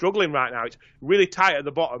is struggling right now. It's really tight at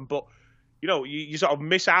the bottom, but you sort of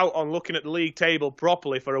miss out on looking at the league table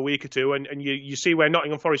properly for a week or two, and you see where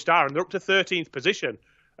Nottingham Forest are, and they're up to 13th position,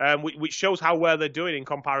 which shows how well they're doing in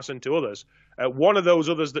comparison to others. One of those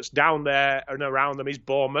others that's down there and around them is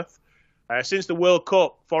Bournemouth. Since the World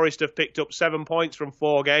Cup, Forest have picked up 7 points from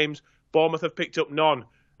 4 games. Bournemouth have picked up none.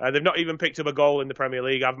 They've not even picked up a goal in the Premier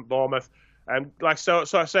League, haven't Bournemouth? So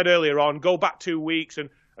I said earlier on, go back 2 weeks, and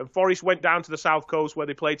Forest went down to the South Coast where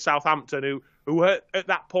they played Southampton, who at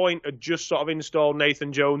that point had just sort of installed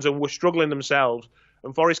Nathan Jones and were struggling themselves.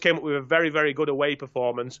 And Forest came up with a very, very good away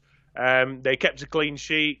performance. They kept a clean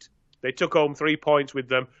sheet. They took home 3 points with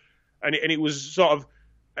them. And it was sort of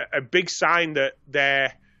a big sign that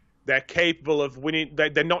they're capable of winning.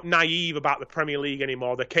 They're not naive about the Premier League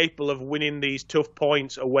anymore. They're capable of winning these tough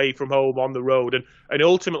points away from home on the road. And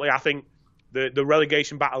ultimately, I think the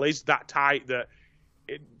relegation battle is that tight that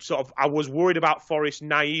I was worried about Forest's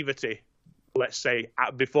naivety, let's say,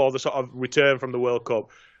 before the sort of return from the World Cup.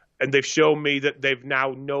 And they've shown me that they've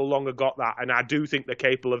now no longer got that. And I do think they're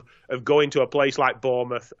capable of going to a place like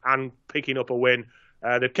Bournemouth and picking up a win.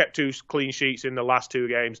 They've kept 2 clean sheets in the last 2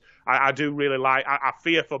 games. I do really like. I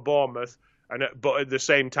fear for Bournemouth, but at the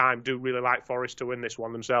same time, do really like Forest to win this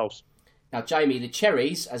one themselves. Now, Jamie, the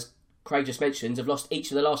Cherries, as Craig just mentioned, have lost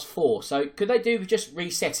each of the last 4. So could they do with just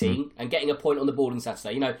resetting and getting a point on the board on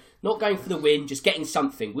Saturday? Not going for the win, just getting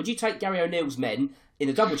something. Would you take Gary O'Neill's men in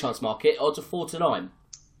the double chance market odds of 4-9?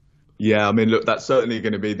 Yeah, I mean, look, that's certainly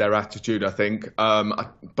going to be their attitude, I think.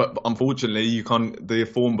 But unfortunately, you can't. The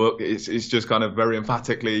form book is just kind of very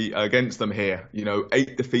emphatically against them here.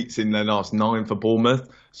 8 defeats in their last 9 for Bournemouth,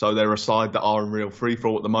 so they're a side that are in real free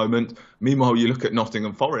fall at the moment. Meanwhile, you look at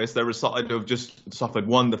Nottingham Forest; they're a side who have just suffered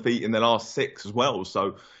 1 defeat in their last 6 as well.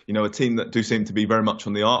 So, a team that do seem to be very much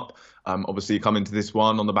on the up. Obviously, come into this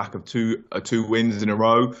one on the back of two wins in a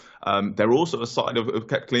row. They're also a side who've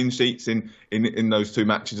kept clean sheets in those 2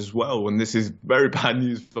 matches as well. And this is very bad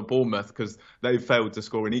news for Bournemouth because they've failed to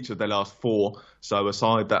score in each of their last 4. So a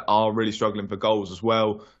side that are really struggling for goals as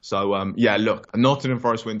well. So, look, a Nottingham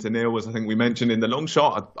Forest win to 0, as I think we mentioned in the long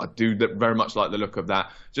shot. I do very much like the look of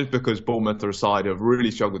that, just because Bournemouth are a side who have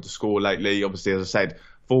really struggled to score lately. Obviously, as I said,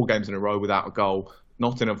 4 games in a row without a goal.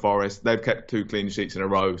 Nottingham Forest, they've kept 2 clean sheets in a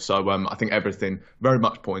row. So I think everything very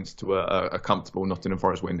much points to a comfortable Nottingham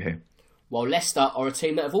Forest win here. While Leicester are a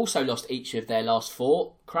team that have also lost each of their last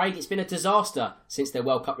 4. Craig, it's been a disaster since their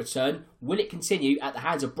World Cup return. Will it continue at the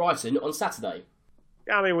hands of Brighton on Saturday?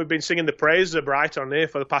 Yeah, I mean, we've been singing the praises of Brighton here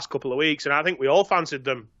for the past couple of weeks, and I think we all fancied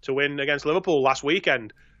them to win against Liverpool last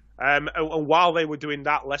weekend. And while they were doing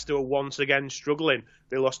that, Leicester were once again struggling.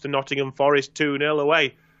 They lost to Nottingham Forest 2-0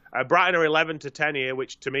 away. Brighton are 11-10 here,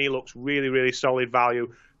 which to me looks really, really solid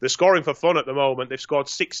value. They're scoring for fun at the moment. They've scored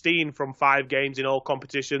 16 from 5 games in all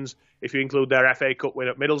competitions, if you include their FA Cup win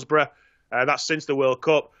at Middlesbrough. That's since the World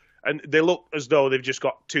Cup. And they look as though they've just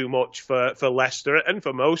got too much for Leicester and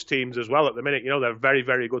for most teams as well at the minute. They're a very,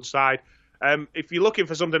 very good side. If you're looking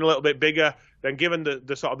for something a little bit bigger, then given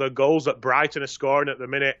the sort of the goals that Brighton are scoring at the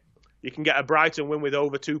minute, you can get a Brighton win with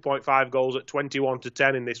over 2.5 goals at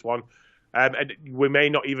 21-10 in this one. And we may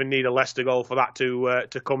not even need a Leicester goal for that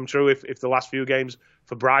to come true if the last few games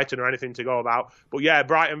for Brighton are anything to go about. But yeah,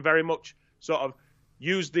 Brighton very much sort of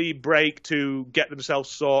used the break to get themselves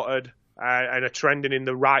sorted and are trending in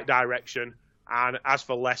the right direction. And as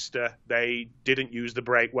for Leicester, they didn't use the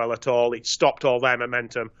break well at all. It stopped all their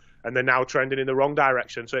momentum and they're now trending in the wrong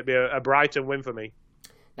direction. So it'd be a Brighton win for me.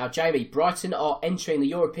 Now, Jamie, Brighton are entering the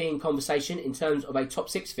European conversation in terms of a top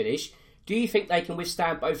 6 finish. Do you think they can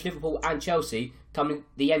withstand both Liverpool and Chelsea coming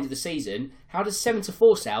the end of the season? How does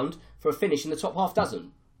 7-4 sound for a finish in the top half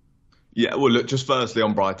dozen? Yeah, well, look, just firstly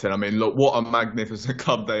on Brighton, I mean, look, what a magnificent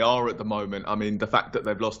club they are at the moment. I mean, the fact that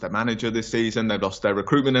they've lost their manager this season, they've lost their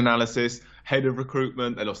recruitment analysis, head of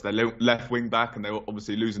recruitment, they lost their left wing back, and they were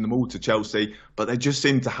obviously losing them all to Chelsea. But they just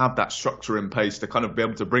seem to have that structure in place to kind of be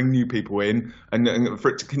able to bring new people in and for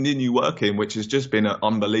it to continue working, which has just been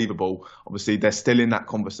unbelievable. Obviously, they're still in that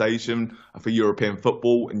conversation for European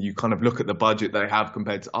football, and you kind of look at the budget they have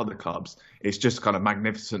compared to other clubs. It's just kind of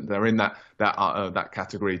magnificent. They're in that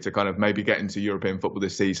category to kind of maybe get into European football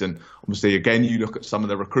this season. Obviously, again, you look at some of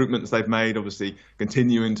the recruitments they've made, obviously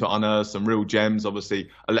continuing to unearth some real gems. Obviously,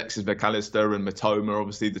 Alexis McAllister and Matoma,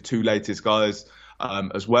 obviously the 2 latest guys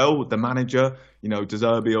as well. The manager, De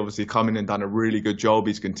Zerbi, obviously come in and done a really good job.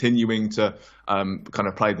 He's continuing to kind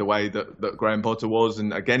of play the way that Graham Potter was.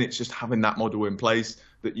 And again, it's just having that model in place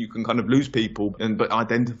that you can kind of lose people but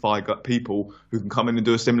identify people who can come in and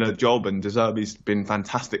do a similar job. And De Zerbi's been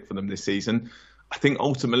fantastic for them this season. I think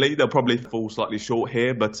ultimately they'll probably fall slightly short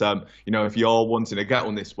here, but if you are wanting to get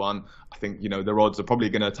on this one, I think their odds are probably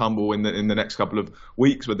going to tumble in the next couple of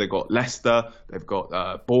weeks. Where they've got Leicester, they've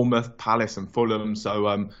got Bournemouth, Palace, and Fulham. So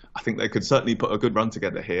I think they could certainly put a good run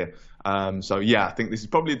together here. I think this is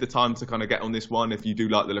probably the time to kind of get on this one if you do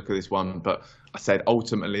like the look of this one. But I said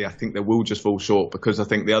ultimately I think they will just fall short because I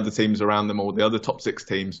think the other teams around them or the other top 6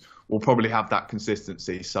 teams will probably have that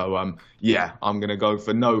consistency. So I'm going to go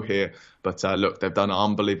for no here. But look, they've done an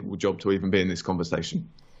unbelievable job to even be in this conversation.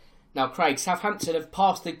 Now, Craig, Southampton have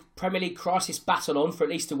passed the Premier League crisis baton on for at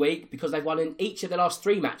least a week because they've won in each of the last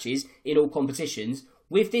 3 matches in all competitions.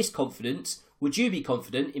 With this confidence, would you be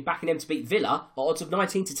confident in backing them to beat Villa at odds of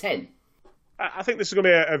 19-10? I think this is going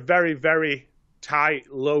to be a very, very tight,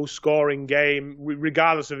 low-scoring game,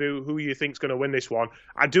 regardless of who you think is going to win this one.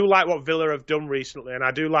 I do like what Villa have done recently, and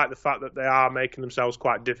I do like the fact that they are making themselves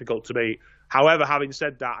quite difficult to beat. However, having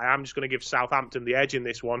said that, I am just going to give Southampton the edge in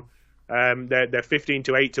this one. They're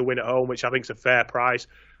 15-8 to win at home, which I think is a fair price.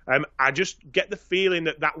 I just get the feeling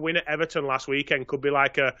that win at Everton last weekend could be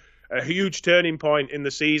like a huge turning point in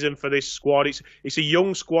the season for this squad. It's a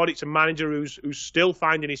young squad. It's a manager who's still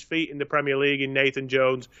finding his feet in the Premier League in Nathan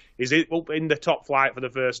Jones. He's up in the top flight for the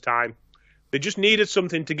first time. They just needed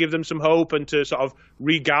something to give them some hope and to sort of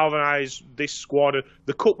re-galvanise this squad.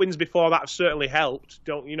 The cup wins before that have certainly helped.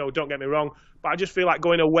 Don't get me wrong, but I just feel like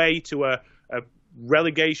going away to a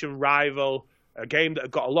relegation rival, a game that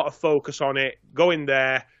had got a lot of focus on it, going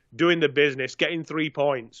there, doing the business, getting 3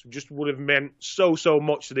 points, just would have meant so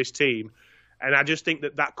much to this team. And I just think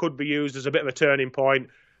that could be used as a bit of a turning point.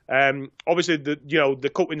 Obviously,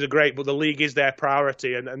 the cup wins are great, but the league is their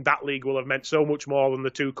priority, and that league will have meant so much more than the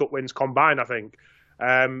 2 cup wins combined, I think.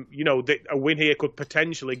 A win here could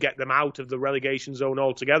potentially get them out of the relegation zone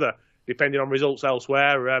altogether, depending on results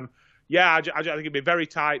elsewhere. I think it'd be very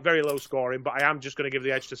tight, very low scoring, but I am just going to give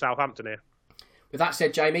the edge to Southampton here. With that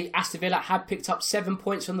said, Jamie, Aston Villa had picked up 7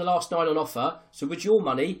 points from the last 9 on offer, so would your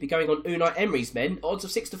money be going on Unai Emery's men, odds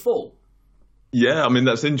of 6-4? Yeah, I mean,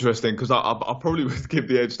 that's interesting because I probably would give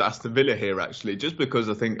the edge to Aston Villa here, actually, just because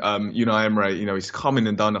I think Unai Emery, he's come in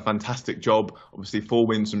and done a fantastic job. Obviously, 4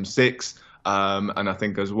 wins from 6. And I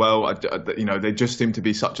think as well, they just seem to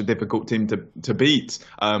be such a difficult team to beat.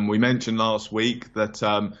 We mentioned last week that,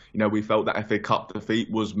 we felt that FA Cup defeat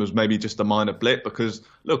was maybe just a minor blip because,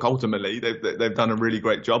 look, ultimately, they've done a really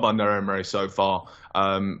great job under Emery so far.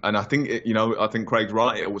 And I think, I think Craig's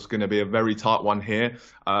right. It was going to be a very tight one here.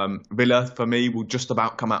 Villa, for me, will just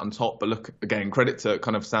about come out on top. But look, again, credit to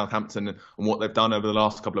kind of Southampton and what they've done over the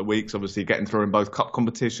last couple of weeks, obviously getting through in both cup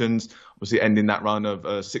competitions, obviously ending that run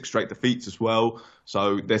of 6 straight defeats as well.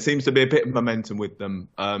 So there seems to be a bit of momentum with them.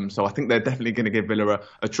 So I think they're definitely going to give Villa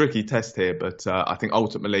a tricky test here. But I think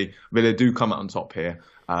ultimately Villa do come out on top here.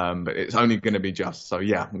 But it's only going to be just. So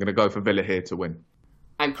yeah, I'm going to go for Villa here to win.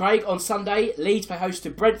 And Craig, on Sunday, Leeds play host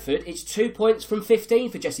to Brentford. It's 2 points from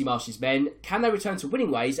 15 for Jesse Marsh's men. Can they return to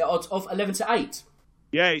winning ways at odds of 11-8?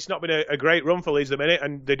 Yeah, it's not been a great run for Leeds at the minute,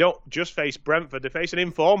 and they don't just face Brentford. They face an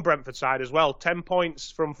informed Brentford side as well. 10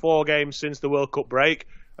 points from 4 games since the World Cup break,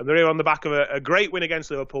 and they're here on the back of a great win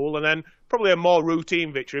against Liverpool, and then probably a more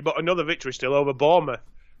routine victory, but another victory still over Bournemouth.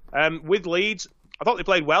 With Leeds, I thought they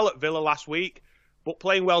played well at Villa last week, but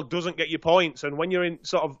playing well doesn't get you points, and when you're in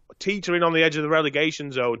sort of teetering on the edge of the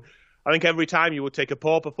relegation zone, I think every time you would take a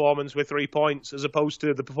poor performance with 3 points as opposed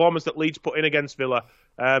to the performance that Leeds put in against Villa,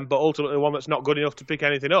 but ultimately one that's not good enough to pick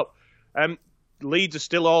anything up. Leeds are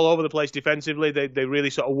still all over the place defensively. They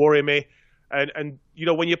really sort of worry me. And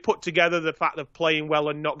when you put together the fact of playing well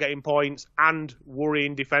and not getting points and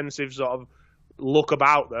worrying defensive sort of look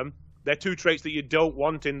about them, they're 2 traits that you don't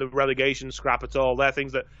want in the relegation scrap at all. They're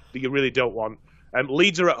things that you really don't want.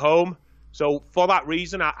 Leeds are at home. So for that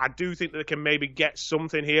reason, I do think that they can maybe get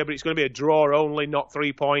something here, but it's going to be a draw only, not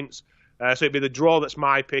 3 points. So it'd be the draw that's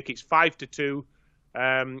my pick. It's 5-2.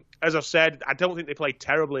 As I've said, I don't think they play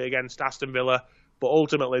terribly against Aston Villa, but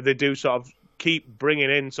ultimately they do sort of keep bringing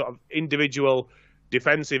in sort of individual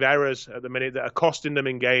defensive errors at the minute that are costing them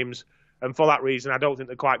in games. And for that reason, I don't think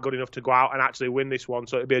they're quite good enough to go out and actually win this one.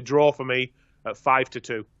 So it'd be a draw for me at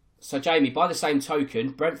 5-2. So, Jamie, by the same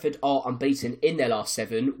token, Brentford are unbeaten in their last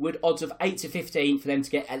 7. Would odds of 8-15 for them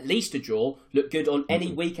to get at least a draw look good on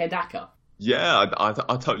any weekend acca? Yeah,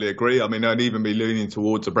 I totally agree. I mean, I'd even be leaning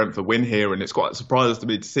towards a Brentford win here, and it's quite a surprise to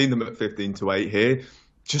me to see them at 15-8 here,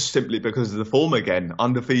 just simply because of the form again.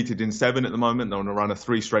 Undefeated in 7 at the moment. They're on a run of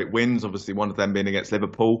 3 straight wins, obviously one of them being against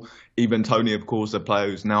Liverpool. Even Tony, of course, a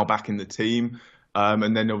player who's now back in the team.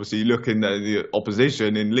 And then obviously you look in the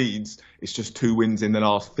opposition in Leeds, it's just 2 wins in the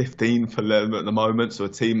last 15 for them at the moment. So a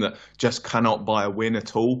team that just cannot buy a win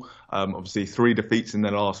at all. Obviously 3 defeats in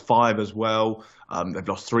their last 5 as well. They've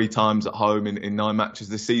lost 3 times at home in 9 matches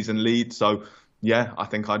this season, Leeds. So yeah, I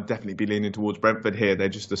think I'd definitely be leaning towards Brentford here. They're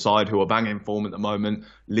just a side who are banging form at the moment.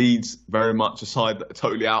 Leeds, very much a side that are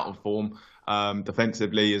totally out of form.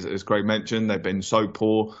 Defensively, as Craig mentioned, they've been so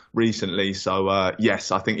poor recently. So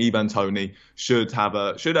yes, I think Ivan Toney should have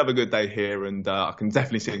a good day here, and I can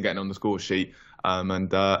definitely see him getting on the score sheet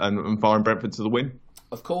and firing Brentford to the win.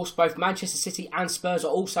 Of course, both Manchester City and Spurs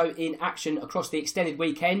are also in action across the extended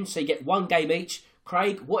weekend, so you get 1 game each.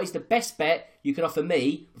 Craig, what is the best bet you can offer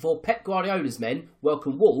me before Pep Guardiola's men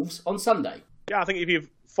welcome Wolves on Sunday? Yeah, I think if you've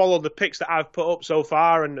followed the picks that I've put up so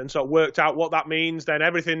far and sort of worked out what that means, then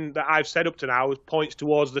everything that I've said up to now points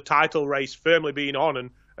towards the title race firmly being on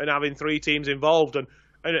and having 3 teams involved. And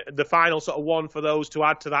the final sort of one for those to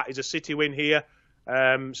add to that is a City win here.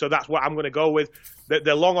 So that's what I'm going to go with.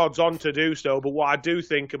 They're long odds on to do so, but what I do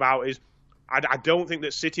think about is I don't think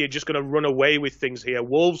that City are just going to run away with things here.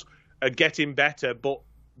 Wolves are getting better, but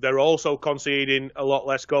they're also conceding a lot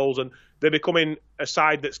less goals, and they're becoming a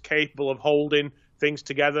side that's capable of holding things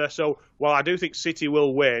together. So while I do think City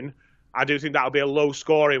will win, I do think that'll be a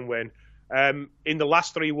low-scoring win. In the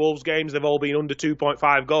last 3 Wolves games, they've all been under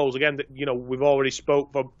 2.5 goals. Again, we've already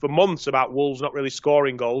spoke for months about Wolves not really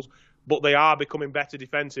scoring goals, but they are becoming better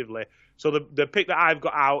defensively. So the pick that I've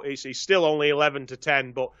got out is still only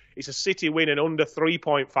 11-10, but it's a City win and under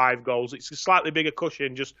 3.5 goals. It's a slightly bigger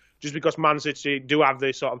cushion just because Man City do have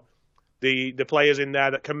the sort of the players in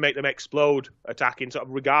there that can make them explode attacking, sort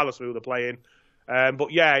of regardless of who they're playing.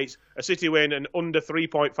 But yeah, it's a City win and under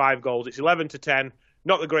 3.5 goals. It's 11-10.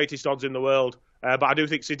 Not the greatest odds in the world, but I do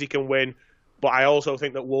think City can win. But I also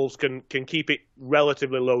think that Wolves can keep it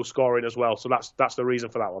relatively low scoring as well. So that's the reason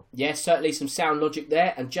for that one. Yeah, certainly some sound logic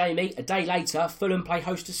there. And Jamie, a day later, Fulham play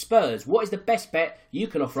host to Spurs. What is the best bet you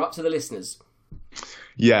can offer up to the listeners?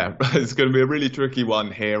 Yeah, it's going to be a really tricky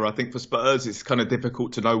one here. I think for Spurs, it's kind of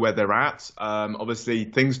difficult to know where they're at. Obviously,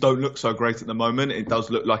 things don't look so great at the moment. It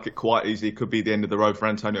does look like it quite easily could be the end of the road for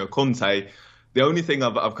Antonio Conte. The only thing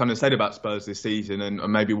I've kind of said about Spurs this season and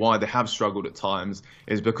maybe why they have struggled at times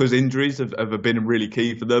is because injuries have been really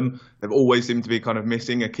key for them. They've always seemed to be kind of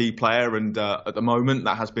missing a key player, and at the moment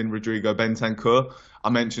that has been Rodrigo Bentancur. I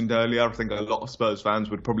mentioned earlier, I think a lot of Spurs fans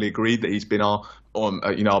would probably agree that he's been our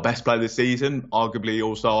best player this season, arguably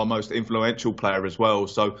also our most influential player as well.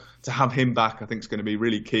 So to have him back, I think is going to be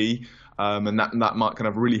really key. And that might kind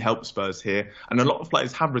of really help Spurs here. And a lot of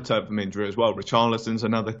players have returned from injury as well. Richarlison's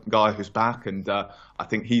another guy who's back, and I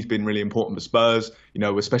think he's been really important for Spurs,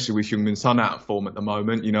 especially with Heung-min Son out of form at the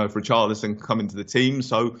moment, if Richarlison can come into the team.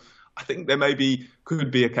 So I think there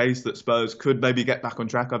could be a case that Spurs could maybe get back on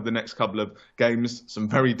track over the next couple of games. Some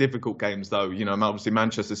very difficult games, though. Obviously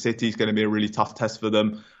Manchester City is going to be a really tough test for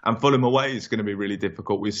them, and Fulham away is going to be really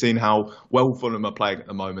difficult. We've seen how well Fulham are playing at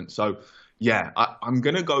the moment. So yeah, I'm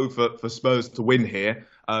going to go for Spurs to win here,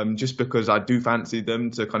 just because I do fancy them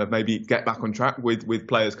to kind of maybe get back on track with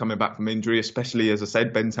players coming back from injury, especially, as I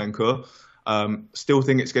said, Bentancur. Still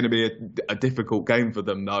think it's going to be a difficult game for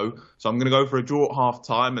them, though. So I'm going to go for a draw at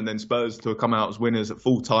half-time and then Spurs to come out as winners at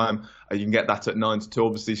full-time. You can get that at 9-2.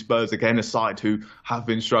 Obviously, Spurs, again, a side who have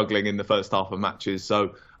been struggling in the first half of matches.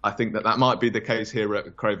 So I think that might be the case here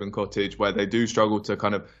at Craven Cottage, where they do struggle to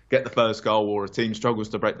kind of get the first goal, or a team struggles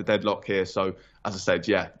to break the deadlock here. So, as I said,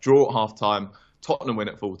 yeah, draw at half-time, Tottenham win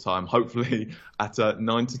at full-time, hopefully at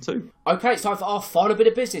 9-2. OK, it's time for our final bit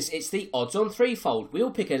of business. It's the odds-on threefold. We all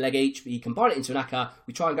pick a leg each, but you combine it into an acca.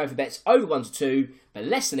 We try and go for bets over 1-2, but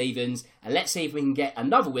less than evens, and let's see if we can get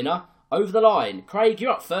another winner over the line. Craig,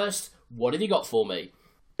 you're up first. What have you got for me?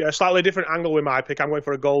 Yeah, a slightly different angle with my pick. I'm going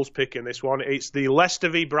for a goals pick in this one. It's the Leicester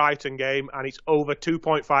v Brighton game, and it's over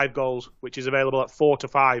 2.5 goals, which is available at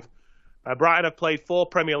 4-5. Brighton have played 4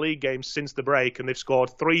 Premier League games since the break, and they've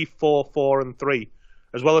scored 3, 4, 4 and 3,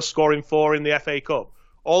 as well as scoring 4 in the FA Cup.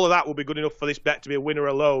 All of that will be good enough for this bet to be a winner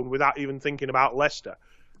alone without even thinking about Leicester.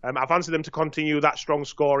 I fancy them to continue that strong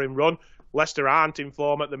scoring run. Leicester aren't in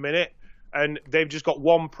form at the minute, and they've just got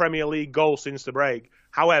 1 Premier League goal since the break.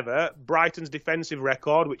 However, Brighton's defensive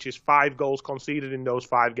record, which is 5 goals conceded in those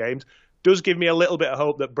 5 games, does give me a little bit of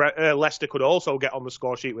hope that Leicester could also get on the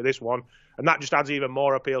score sheet with this one, and that just adds even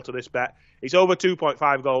more appeal to this bet. It's over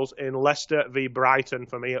 2.5 goals in Leicester v Brighton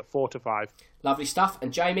for me at 4-5. Lovely stuff.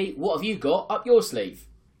 And Jamie, what have you got up your sleeve?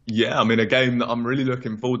 Yeah, a game that I'm really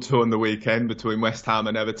looking forward to on the weekend between West Ham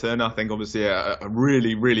and Everton. I think obviously a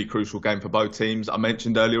really, really crucial game for both teams. I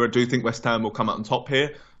mentioned earlier, I do think West Ham will come out on top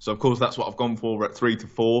here. So, of course, that's what I've gone for at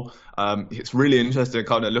 3-4. It's really interesting to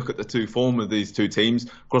kind of look at the two form of these two teams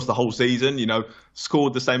across the whole season.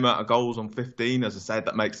 Scored the same amount of goals on 15. As I said,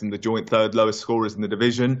 that makes them the joint third lowest scorers in the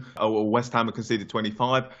division. West Ham have conceded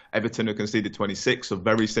 25. Everton have conceded 26. So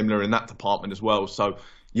very similar in that department as well. So,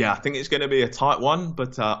 yeah, I think it's going to be a tight one,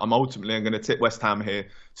 but I'm going to tip West Ham here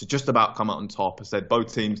to just about come out on top. I said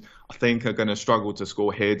both teams, I think, are going to struggle to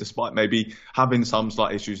score here, despite maybe having some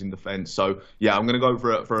slight issues in defence. So, yeah, I'm going to go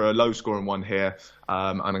for a low-scoring one here,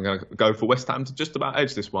 and I'm going to go for West Ham to just about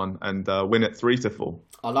edge this one and win at 3-4.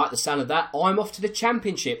 I like the sound of that. I'm off to the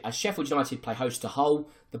Championship as Sheffield United play host to Hull.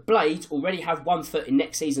 The Blades already have 1 foot in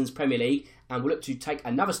next season's Premier League and will look to take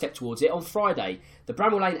another step towards it on Friday. The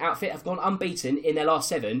Bramall Lane outfit have gone unbeaten in their last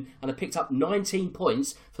 7 and have picked up 19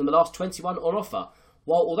 points from the last 21 on offer.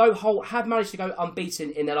 Although Hull have managed to go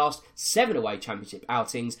unbeaten in their last 7 away Championship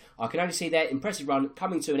outings, I can only see their impressive run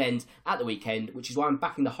coming to an end at the weekend, which is why I'm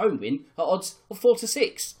backing the home win at odds of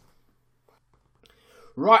 4-6.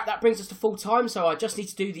 Right, that brings us to full time, so I just need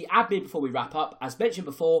to do the admin before we wrap up. As mentioned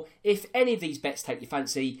before, if any of these bets take your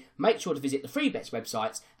fancy, make sure to visit the Free Bets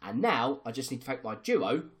websites. And now, I just need to thank my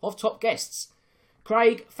duo of top guests.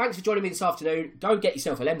 Craig, thanks for joining me this afternoon. Go get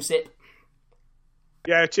yourself a Lemsip.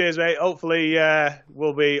 Yeah, cheers, mate. Hopefully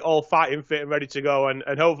we'll be all fighting fit and ready to go, and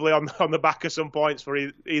hopefully on the back of some points for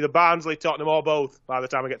either Barnsley, Tottenham or both by the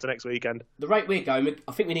time we get to next weekend. The rate we're going,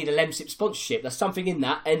 I think we need a Lemsip sponsorship. There's something in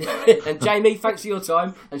that. And, and Jamie, thanks for your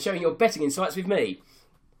time and sharing your betting insights with me.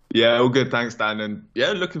 Yeah, all good. Thanks, Dan. And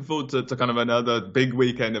yeah, looking forward to kind of another big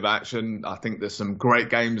weekend of action. I think there's some great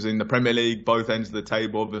games in the Premier League, both ends of the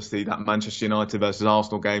table. Obviously, that Manchester United versus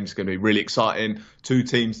Arsenal game is going to be really exciting. Two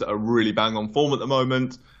teams that are really bang on form at the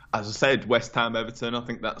moment. As I said, West Ham, Everton, I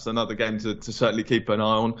think that's another game to certainly keep an eye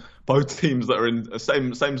on. Both teams that are in the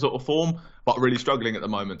same sort of form, but really struggling at the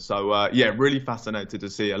moment. So, yeah, really fascinated to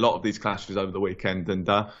see a lot of these clashes over the weekend. And,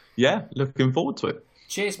 yeah, looking forward to it.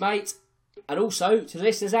 Cheers, mate. And also to the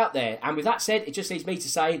listeners out there. And with that said, it just leaves me to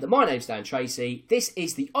say that my name's Dan Tracy. This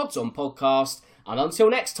is the Odds On Podcast. And until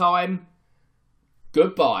next time,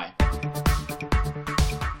 goodbye.